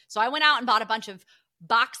attire. So I went out and bought a bunch of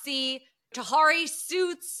boxy Tahari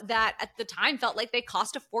suits that at the time felt like they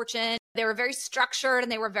cost a fortune. They were very structured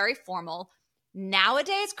and they were very formal.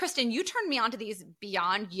 Nowadays, Kristen, you turned me on to these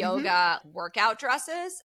Beyond Yoga workout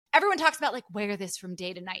dresses. Everyone talks about like, wear this from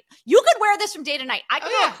day to night. You could wear this from day to night. I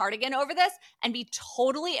could wear a cardigan over this and be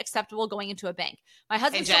totally acceptable going into a bank. My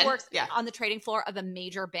husband still works on the trading floor of a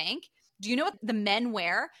major bank. Do you know what the men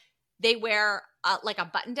wear? They wear like a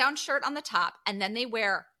button-down shirt on the top, and then they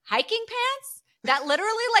wear hiking pants that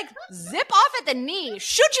literally like zip off at the knee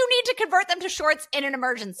should you need to convert them to shorts in an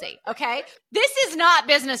emergency, okay? This is not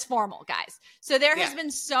business formal, guys. So there has been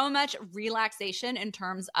so much relaxation in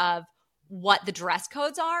terms of what the dress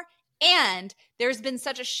codes are, and there's been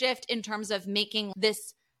such a shift in terms of making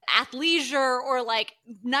this athleisure or like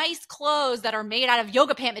nice clothes that are made out of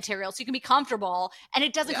yoga pant material so you can be comfortable and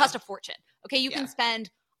it doesn't cost a fortune. Okay, you can spend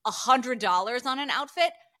 $100 on an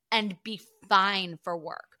outfit and be fine for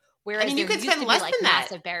work. Whereas you could spend less than that.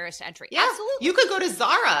 Massive barriers to entry. Yeah. Absolutely. You could go to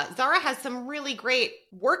Zara. Zara has some really great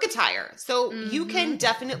work attire. So you can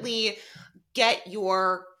definitely get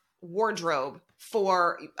your wardrobe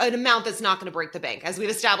for an amount that's not going to break the bank. As we've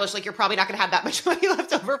established, like you're probably not going to have that much money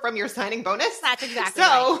left over from your signing bonus. That's exactly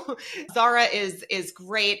right. Zara is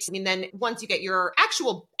great. I mean, then once you get your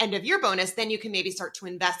actual end of year bonus, then you can maybe start to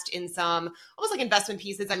invest in some almost like investment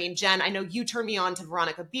pieces. I mean, Jen, I know you turned me on to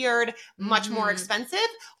Veronica Beard, much more expensive.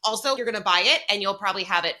 Also, you're going to buy it and you'll probably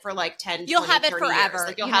have it for like 10, you'll 20, have it 30 forever. Years.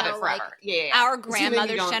 Like you'll have it forever. Like our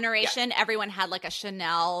grandmother's generation, everyone had like a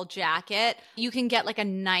Chanel jacket. You can get like a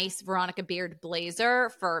nice Veronica Beard blazer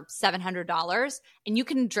for $700 and you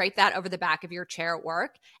can drape that over the back of your chair at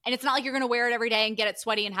work. And it's not like you're going to wear it every day and get it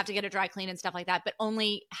sweaty and have to get it dry clean and stuff like that, but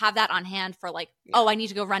only have that on hand for like, oh, I need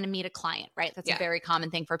to go run and meet a client, right? That's a very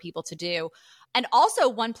common thing for people to do. And also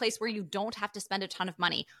one place where you don't have to spend a ton of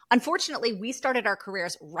money. Unfortunately, we started our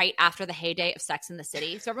careers right after the heyday of Sex and the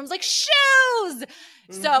City. So everyone's like, shoes!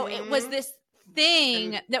 So it was this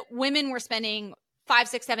thing that women were spending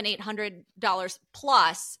 $500, $600, $700, $800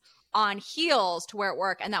 plus on heels to wear at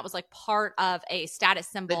work. And that was like part of a status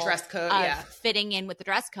symbol. The dress code, of fitting in with the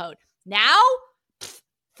dress code. Now,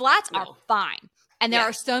 flats are fine. And there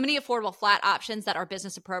are so many affordable flat options that are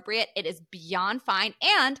business appropriate. It is beyond fine.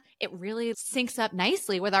 And it really syncs up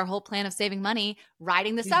nicely with our whole plan of saving money,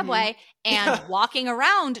 riding the subway and walking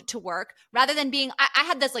around to work rather than being, I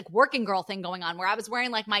had this like working girl thing going on where I was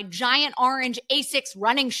wearing like my giant orange Asics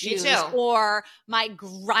running shoes or my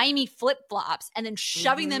grimy flip-flops and then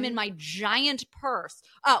shoving them in my giant purse.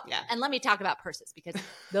 Oh, and let me talk about purses because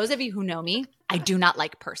those of you who know me, I do not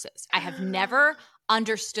like purses. I have never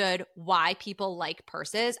understood why people like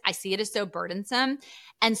purses. I see it as so burdensome.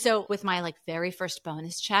 And so with my like very first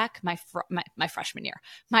bonus check, my freshman year,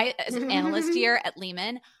 my analyst year at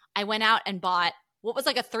Lehman, I went out and bought what was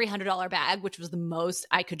like a $300 bag, which was the most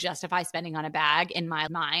I could justify spending on a bag in my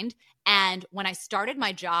mind. And when I started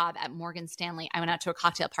my job at Morgan Stanley, I went out to a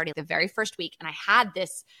cocktail party the very first week and I had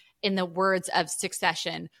this, in the words of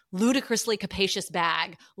Succession, ludicrously capacious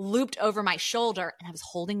bag looped over my shoulder. And I was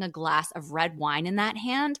holding a glass of red wine in that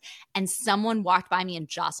hand. And someone walked by me and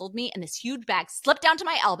jostled me. And this huge bag slipped down to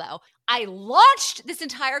my elbow. I launched this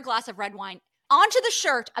entire glass of red wine onto the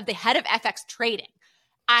shirt of the head of FX trading.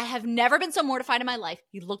 I have never been so mortified in my life.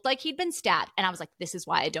 He looked like he'd been stabbed. And I was like, this is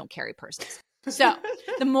why I don't carry purses. So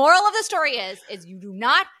the moral of the story is you do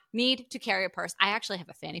not need to carry a purse. I actually have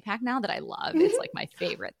a fanny pack now that I love. It's like my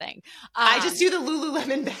favorite thing. I just do the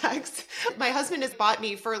Lululemon bags. My husband has bought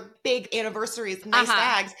me for big anniversaries, nice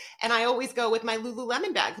bags. And I always go with my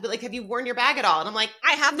Lululemon bag. He'll be like, have you worn your bag at all? And I'm like,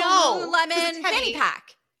 I have the Lululemon fanny pack.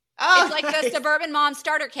 Oh, it's like the suburban mom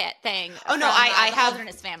starter kit thing. Oh no, I have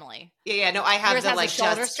Wilderness Family. Yeah, no, I have Yours the has like a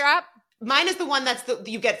shoulder strap. Mine is the one that's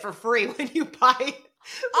you get for free when you buy.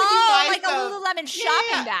 Like a Lululemon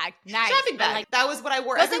shopping bag. Nice. Shopping bag. That was what I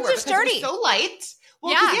wore those everywhere things are sturdy. It was so light.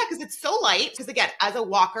 Well, because it's so light. Because again, as a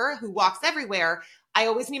walker who walks everywhere, I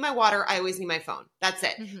always need my water. I always need my phone. That's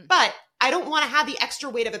it. Mm-hmm. But I don't want to have the extra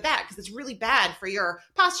weight of a bag because it's really bad for your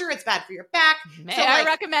posture. It's bad for your back. May I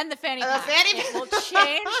recommend the fanny pack? It will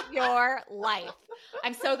change your life.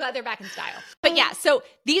 I'm so glad they're back in style. But yeah, so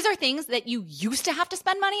these are things that you used to have to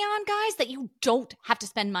spend money on, guys, that you don't have to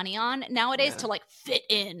spend money on nowadays to like fit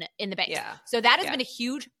in the bank. Yeah. So that has been a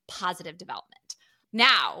huge positive development.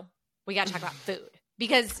 Now we got to talk about food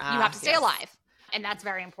because you have to stay alive. And that's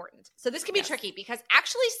very important. So this can be tricky because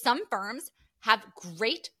actually some firms have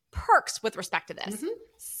great perks with respect to this. Mm-hmm.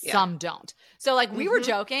 Some don't. So like we were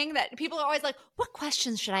joking that people are always like, what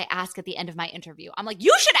questions should I ask at the end of my interview? I'm like,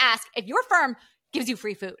 you should ask if your firm gives you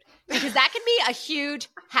free food because that can be a huge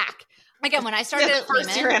hack. Again, when I started at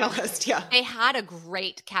first year analyst, they had a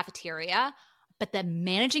great cafeteria, but the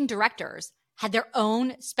managing directors had their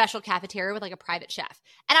own special cafeteria with like a private chef.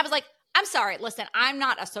 And I was like, I'm sorry, listen, I'm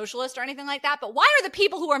not a socialist or anything like that, but why are the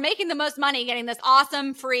people who are making the most money getting this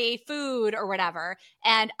awesome free food or whatever,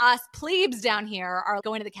 and us plebes down here are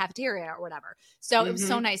going to the cafeteria or whatever? So it was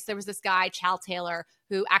so nice. There was this guy, Chal Taylor,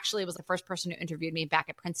 who actually was the first person who interviewed me back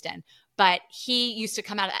at Princeton, but he used to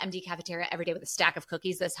come out of the MD cafeteria every day with a stack of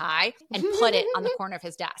cookies this high and put it on the corner of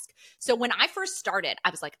his desk. So when I first started, I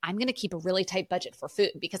was like, I'm going to keep a really tight budget for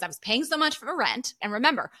food because I was paying so much for rent. And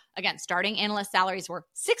remember, again, starting analyst salaries were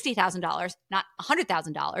 $60,000, not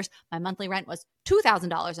 $100,000. My monthly rent was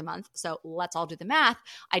 $2,000 a month. So let's all do the math.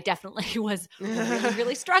 I definitely was really,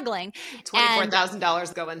 really struggling.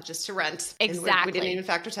 $24,000 going just to rent. Exactly. We didn't even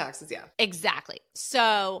factor taxes. Yeah. Exactly.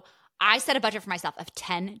 So I set a budget for myself of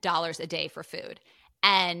 $10 a day for food.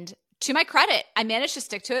 And to my credit, I managed to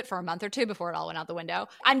stick to it for a month or two before it all went out the window.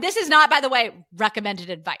 And this is not, by the way, recommended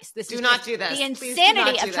advice. This do not do this. The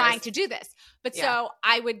insanity of trying to do this. But so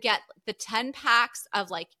I would get the 10 packs of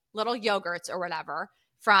like little yogurts or whatever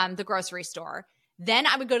from the grocery store. Then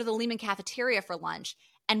I would go to the Lehman cafeteria for lunch.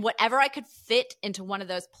 And whatever I could fit into one of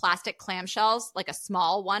those plastic clamshells, like a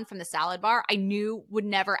small one from the salad bar, I knew would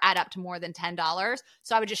never add up to more than $10.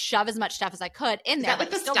 So I would just shove as much stuff as I could in there. Is that like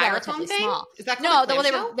the still styrofoam thing? Small. Is that no?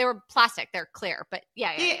 They were plastic. They're clear, but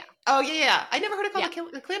yeah. Oh yeah. I never heard it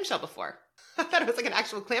called a clamshell before. I thought it was like an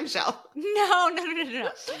actual clamshell. No.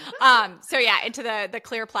 So yeah, into the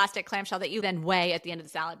clear plastic clamshell that you then weigh at the end of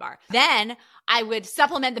the salad bar. Then I would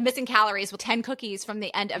supplement the missing calories with 10 cookies from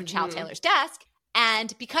the end of Chal Taylor's desk.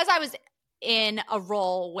 And because I was in a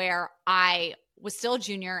role where I was still a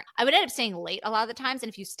junior, I would end up staying late a lot of the times. And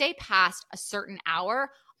if you stay past a certain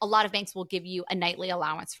hour, a lot of banks will give you a nightly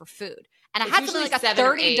allowance for food. And I had something like a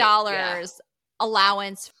 $30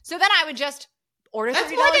 allowance. So then I would just order $30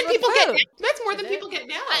 That's more than people food. get. That's more than people get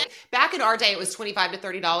now. Back in our day, it was $25 to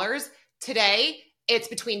 $30. Today, it's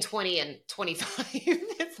between 20 and 25.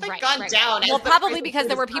 It's like gone down. Well, probably because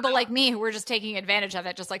there were people like me who were just taking advantage of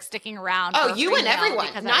it, just like sticking around. Oh, you and everyone,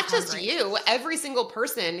 not just you. Every single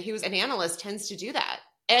person who's an analyst tends to do that.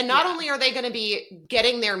 And not only are they going to be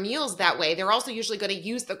getting their meals that way, they're also usually going to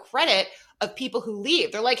use the credit of people who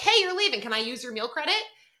leave. They're like, hey, you're leaving. Can I use your meal credit?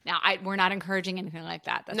 Now, we're not encouraging anything like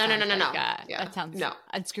that. No. That sounds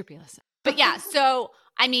unscrupulous. But yeah, so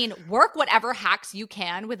I mean, work whatever hacks you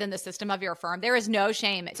can within the system of your firm. There is no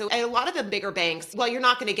shame. So a lot of the bigger banks, well, you're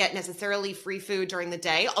not going to get necessarily free food during the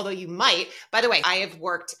day, although you might. By the way, I have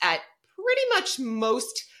worked at pretty much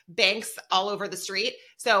most banks all over the street.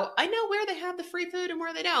 So I know where they have the free food and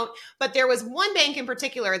where they don't. But there was one bank in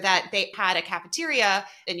particular that they had a cafeteria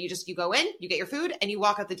and you go in, you get your food and you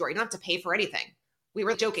walk out the door. You don't have to pay for anything. We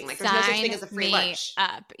were joking, like there's no such thing as a free lunch.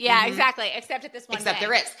 Up. Yeah, exactly. Except at this one Except bank.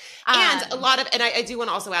 there is. And a lot of, and I do want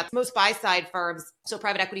to also add, most buy-side firms, so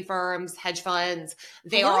private equity firms, hedge funds,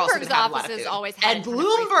 they are also going to have a lot of food. Always had and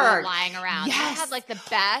Bloomberg lying around. Yes. They had like the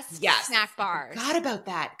best snack bars. Forgot about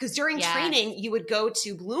that. Because during training, you would go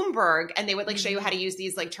to Bloomberg and they would like show you how to use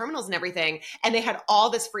these like terminals and everything. And they had all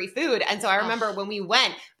this free food. And so I remember when we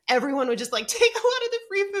went, everyone would just like take a lot of the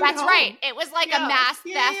free food That's home. right. It was like a mass theft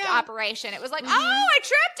yeah. operation. It was like, oh, I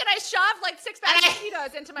tripped and I shoved like 6 bags of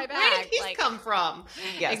Cheetos into my bag. Where did these like, come from?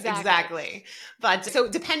 Yes, exactly. But so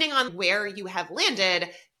depending on where you have landed.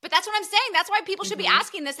 But that's what I'm saying. That's why people should be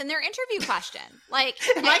asking this in their interview question. Like,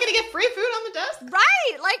 am I going to get free food on the desk?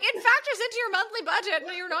 Right. Like it factors into your monthly budget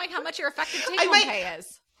when you're knowing how much your effective take-home pay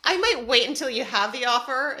is. I might wait until you have the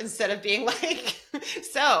offer instead of being like,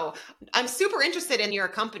 so I'm super interested in your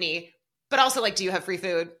company, but also like, do you have free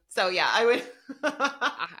food? So yeah, I would.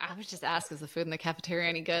 I would just ask, is the food in the cafeteria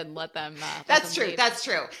any good? And let them. That's true. Lead. That's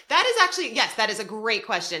true. That is actually, yes, that is a great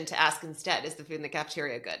question to ask instead. Is the food in the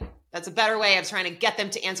cafeteria good? That's a better way of trying to get them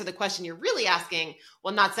to answer the question you're really asking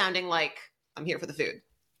while not sounding like I'm here for the food.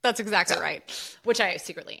 That's exactly right, which I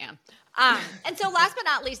secretly am. And so last but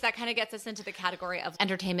not least, that kind of gets us into the category of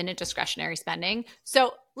entertainment and discretionary spending.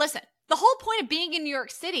 So listen, the whole point of being in New York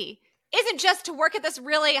City isn't just to work at this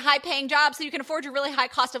really high paying job so you can afford your really high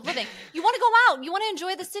cost of living. You want to go out. You want to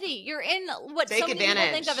enjoy the city. You're in what so many people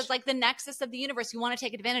think of as like the nexus of the universe. You want to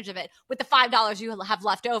take advantage of it with the $5 you have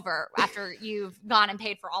left over after you've gone and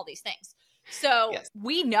paid for all these things. So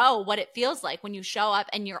we know what it feels like when you show up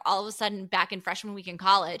and you're all of a sudden back in freshman week in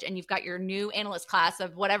college and you've got your new analyst class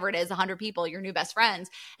of whatever it is, 100 people, your new best friends,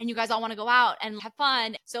 and you guys all want to go out and have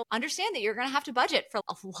fun. So understand that you're going to have to budget for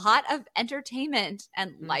a lot of entertainment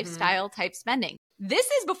and lifestyle type spending. This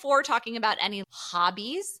is before talking about any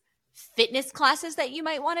hobbies, fitness classes that you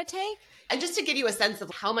might want to take. And just to give you a sense of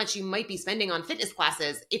how much you might be spending on fitness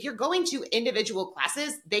classes, if you're going to individual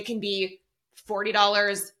classes, they can be $40,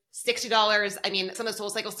 $60. I mean, some of the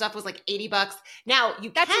SoulCycle stuff was like $80. Now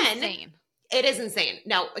That's insane. It is insane.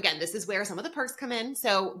 Now, again, this is where some of the perks come in.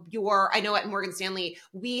 So I know at Morgan Stanley,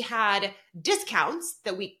 we had discounts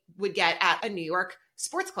that we would get at a New York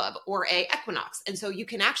sports club or a Equinox. And so you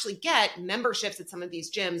can actually get memberships at some of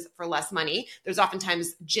these gyms for less money. There's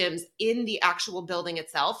oftentimes gyms in the actual building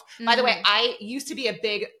itself. By the way, I used to be a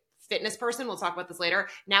big fitness person. We'll talk about this later.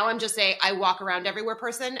 Now I'm just a I walk around everywhere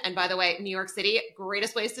person. And by the way, New York City,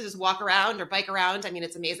 greatest place to just walk around or bike around. I mean,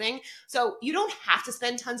 it's amazing. So you don't have to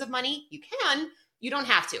spend tons of money. You can, you don't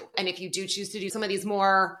have to. And if you do choose to do some of these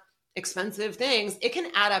more expensive things, it can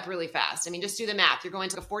add up really fast. I mean, just do the math. You're going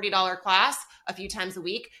to a $40 class a few times a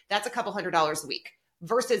week. That's a couple $100s a week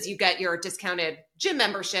versus you get your discounted gym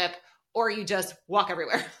membership or you just walk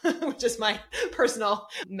everywhere, which is my personal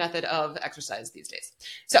method of exercise these days.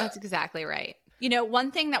 So that's exactly right. You know,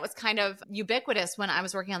 one thing that was kind of ubiquitous when I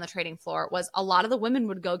was working on the trading floor was a lot of the women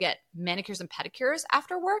would go get manicures and pedicures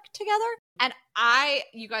after work together. And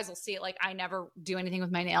you guys will see it, like I never do anything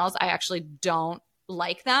with my nails. I actually don't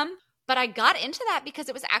like them. But I got into that because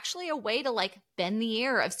it was actually a way to like bend the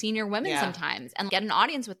ear of senior women sometimes and get an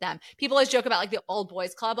audience with them. People always joke about like the old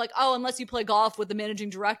boys club, like, oh, unless you play golf with the managing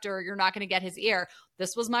director, you're not going to get his ear.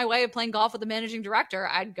 This was my way of playing golf with the managing director.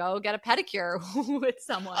 I'd go get a pedicure with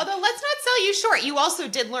someone. Although let's not sell you short. You also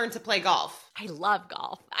did learn to play golf. I love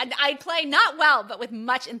golf. I play not well, but with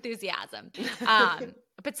much enthusiasm.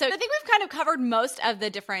 But so I think we've kind of covered most of the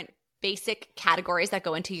different basic categories that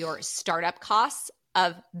go into your startup costs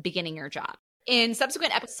of beginning your job. In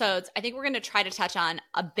subsequent episodes, I think we're going to try to touch on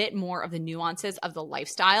a bit more of the nuances of the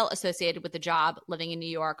lifestyle associated with the job, living in New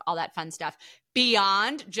York, all that fun stuff,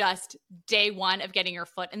 beyond just day one of getting your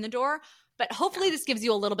foot in the door. But hopefully this gives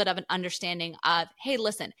you a little bit of an understanding of, hey,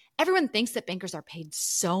 listen, everyone thinks that bankers are paid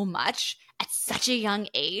so much at such a young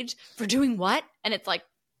age for doing what? And it's like,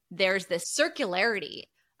 there's this circularity.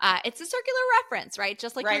 It's a circular reference, right?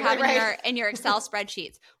 Just like you have in your Excel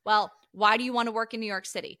spreadsheets. Well, why do you want to work in New York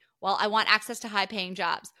City? Well, I want access to high-paying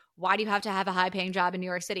jobs. Why do you have to have a high-paying job in New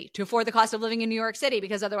York City? To afford the cost of living in New York City,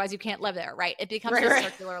 because otherwise you can't live there, right? It becomes a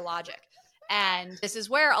circular logic. And this is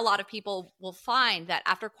where a lot of people will find that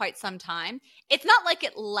after quite some time, it's not like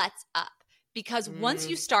it lets up. Because once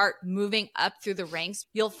you start moving up through the ranks,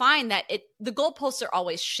 you'll find that the goalposts are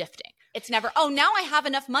always shifting. It's never, oh, now I have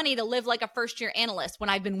enough money to live like a first-year analyst when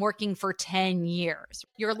I've been working for 10 years.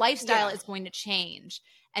 Your lifestyle is going to change.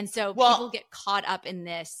 And so people get caught up in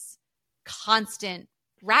this constant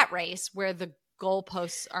rat race where the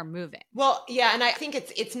goalposts are moving. Well, yeah. And I think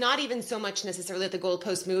it's not even so much necessarily that the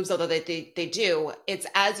goalpost moves, although they do. It's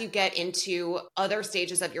as you get into other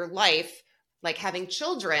stages of your life, like having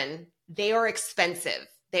children, they are expensive.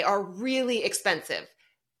 They are really expensive.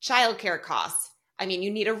 Childcare costs. I mean,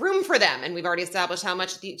 you need a room for them. And we've already established how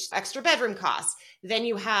much the extra bedroom costs. Then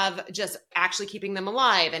you have just actually keeping them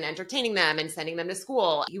alive and entertaining them and sending them to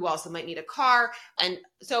school. You also might need a car. And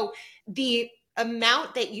so the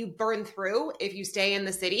amount that you burn through if you stay in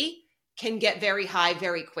the city can get very high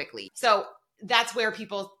very quickly. So that's where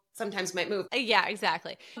people sometimes might move. Yeah,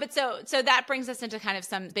 exactly. But so that brings us into kind of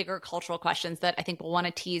some bigger cultural questions that I think we'll want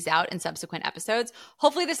to tease out in subsequent episodes.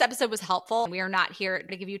 Hopefully this episode was helpful. We are not here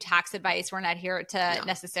to give you tax advice. We're not here to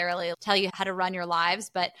necessarily tell you how to run your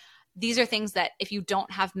lives, but these are things that if you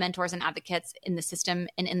don't have mentors and advocates in the system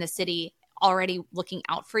and in the city already looking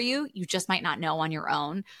out for you, you just might not know on your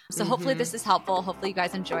own. So hopefully this is helpful. Hopefully you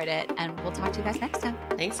guys enjoyed it, and we'll talk to you guys next time.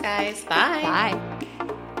 Thanks, guys. Bye. Bye.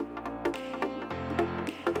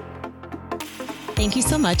 Thank you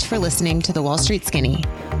so much for listening to The Wall Street Skinny.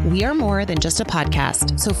 We are more than just a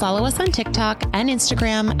podcast, so follow us on TikTok and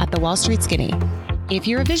Instagram at The Wall Street Skinny. If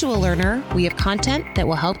you're a visual learner, we have content that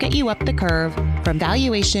will help get you up the curve from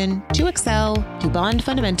valuation to Excel to bond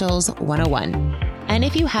fundamentals 101. And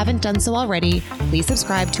if you haven't done so already, please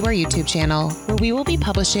subscribe to our YouTube channel where we will be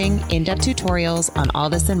publishing in-depth tutorials on all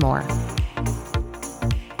this and more.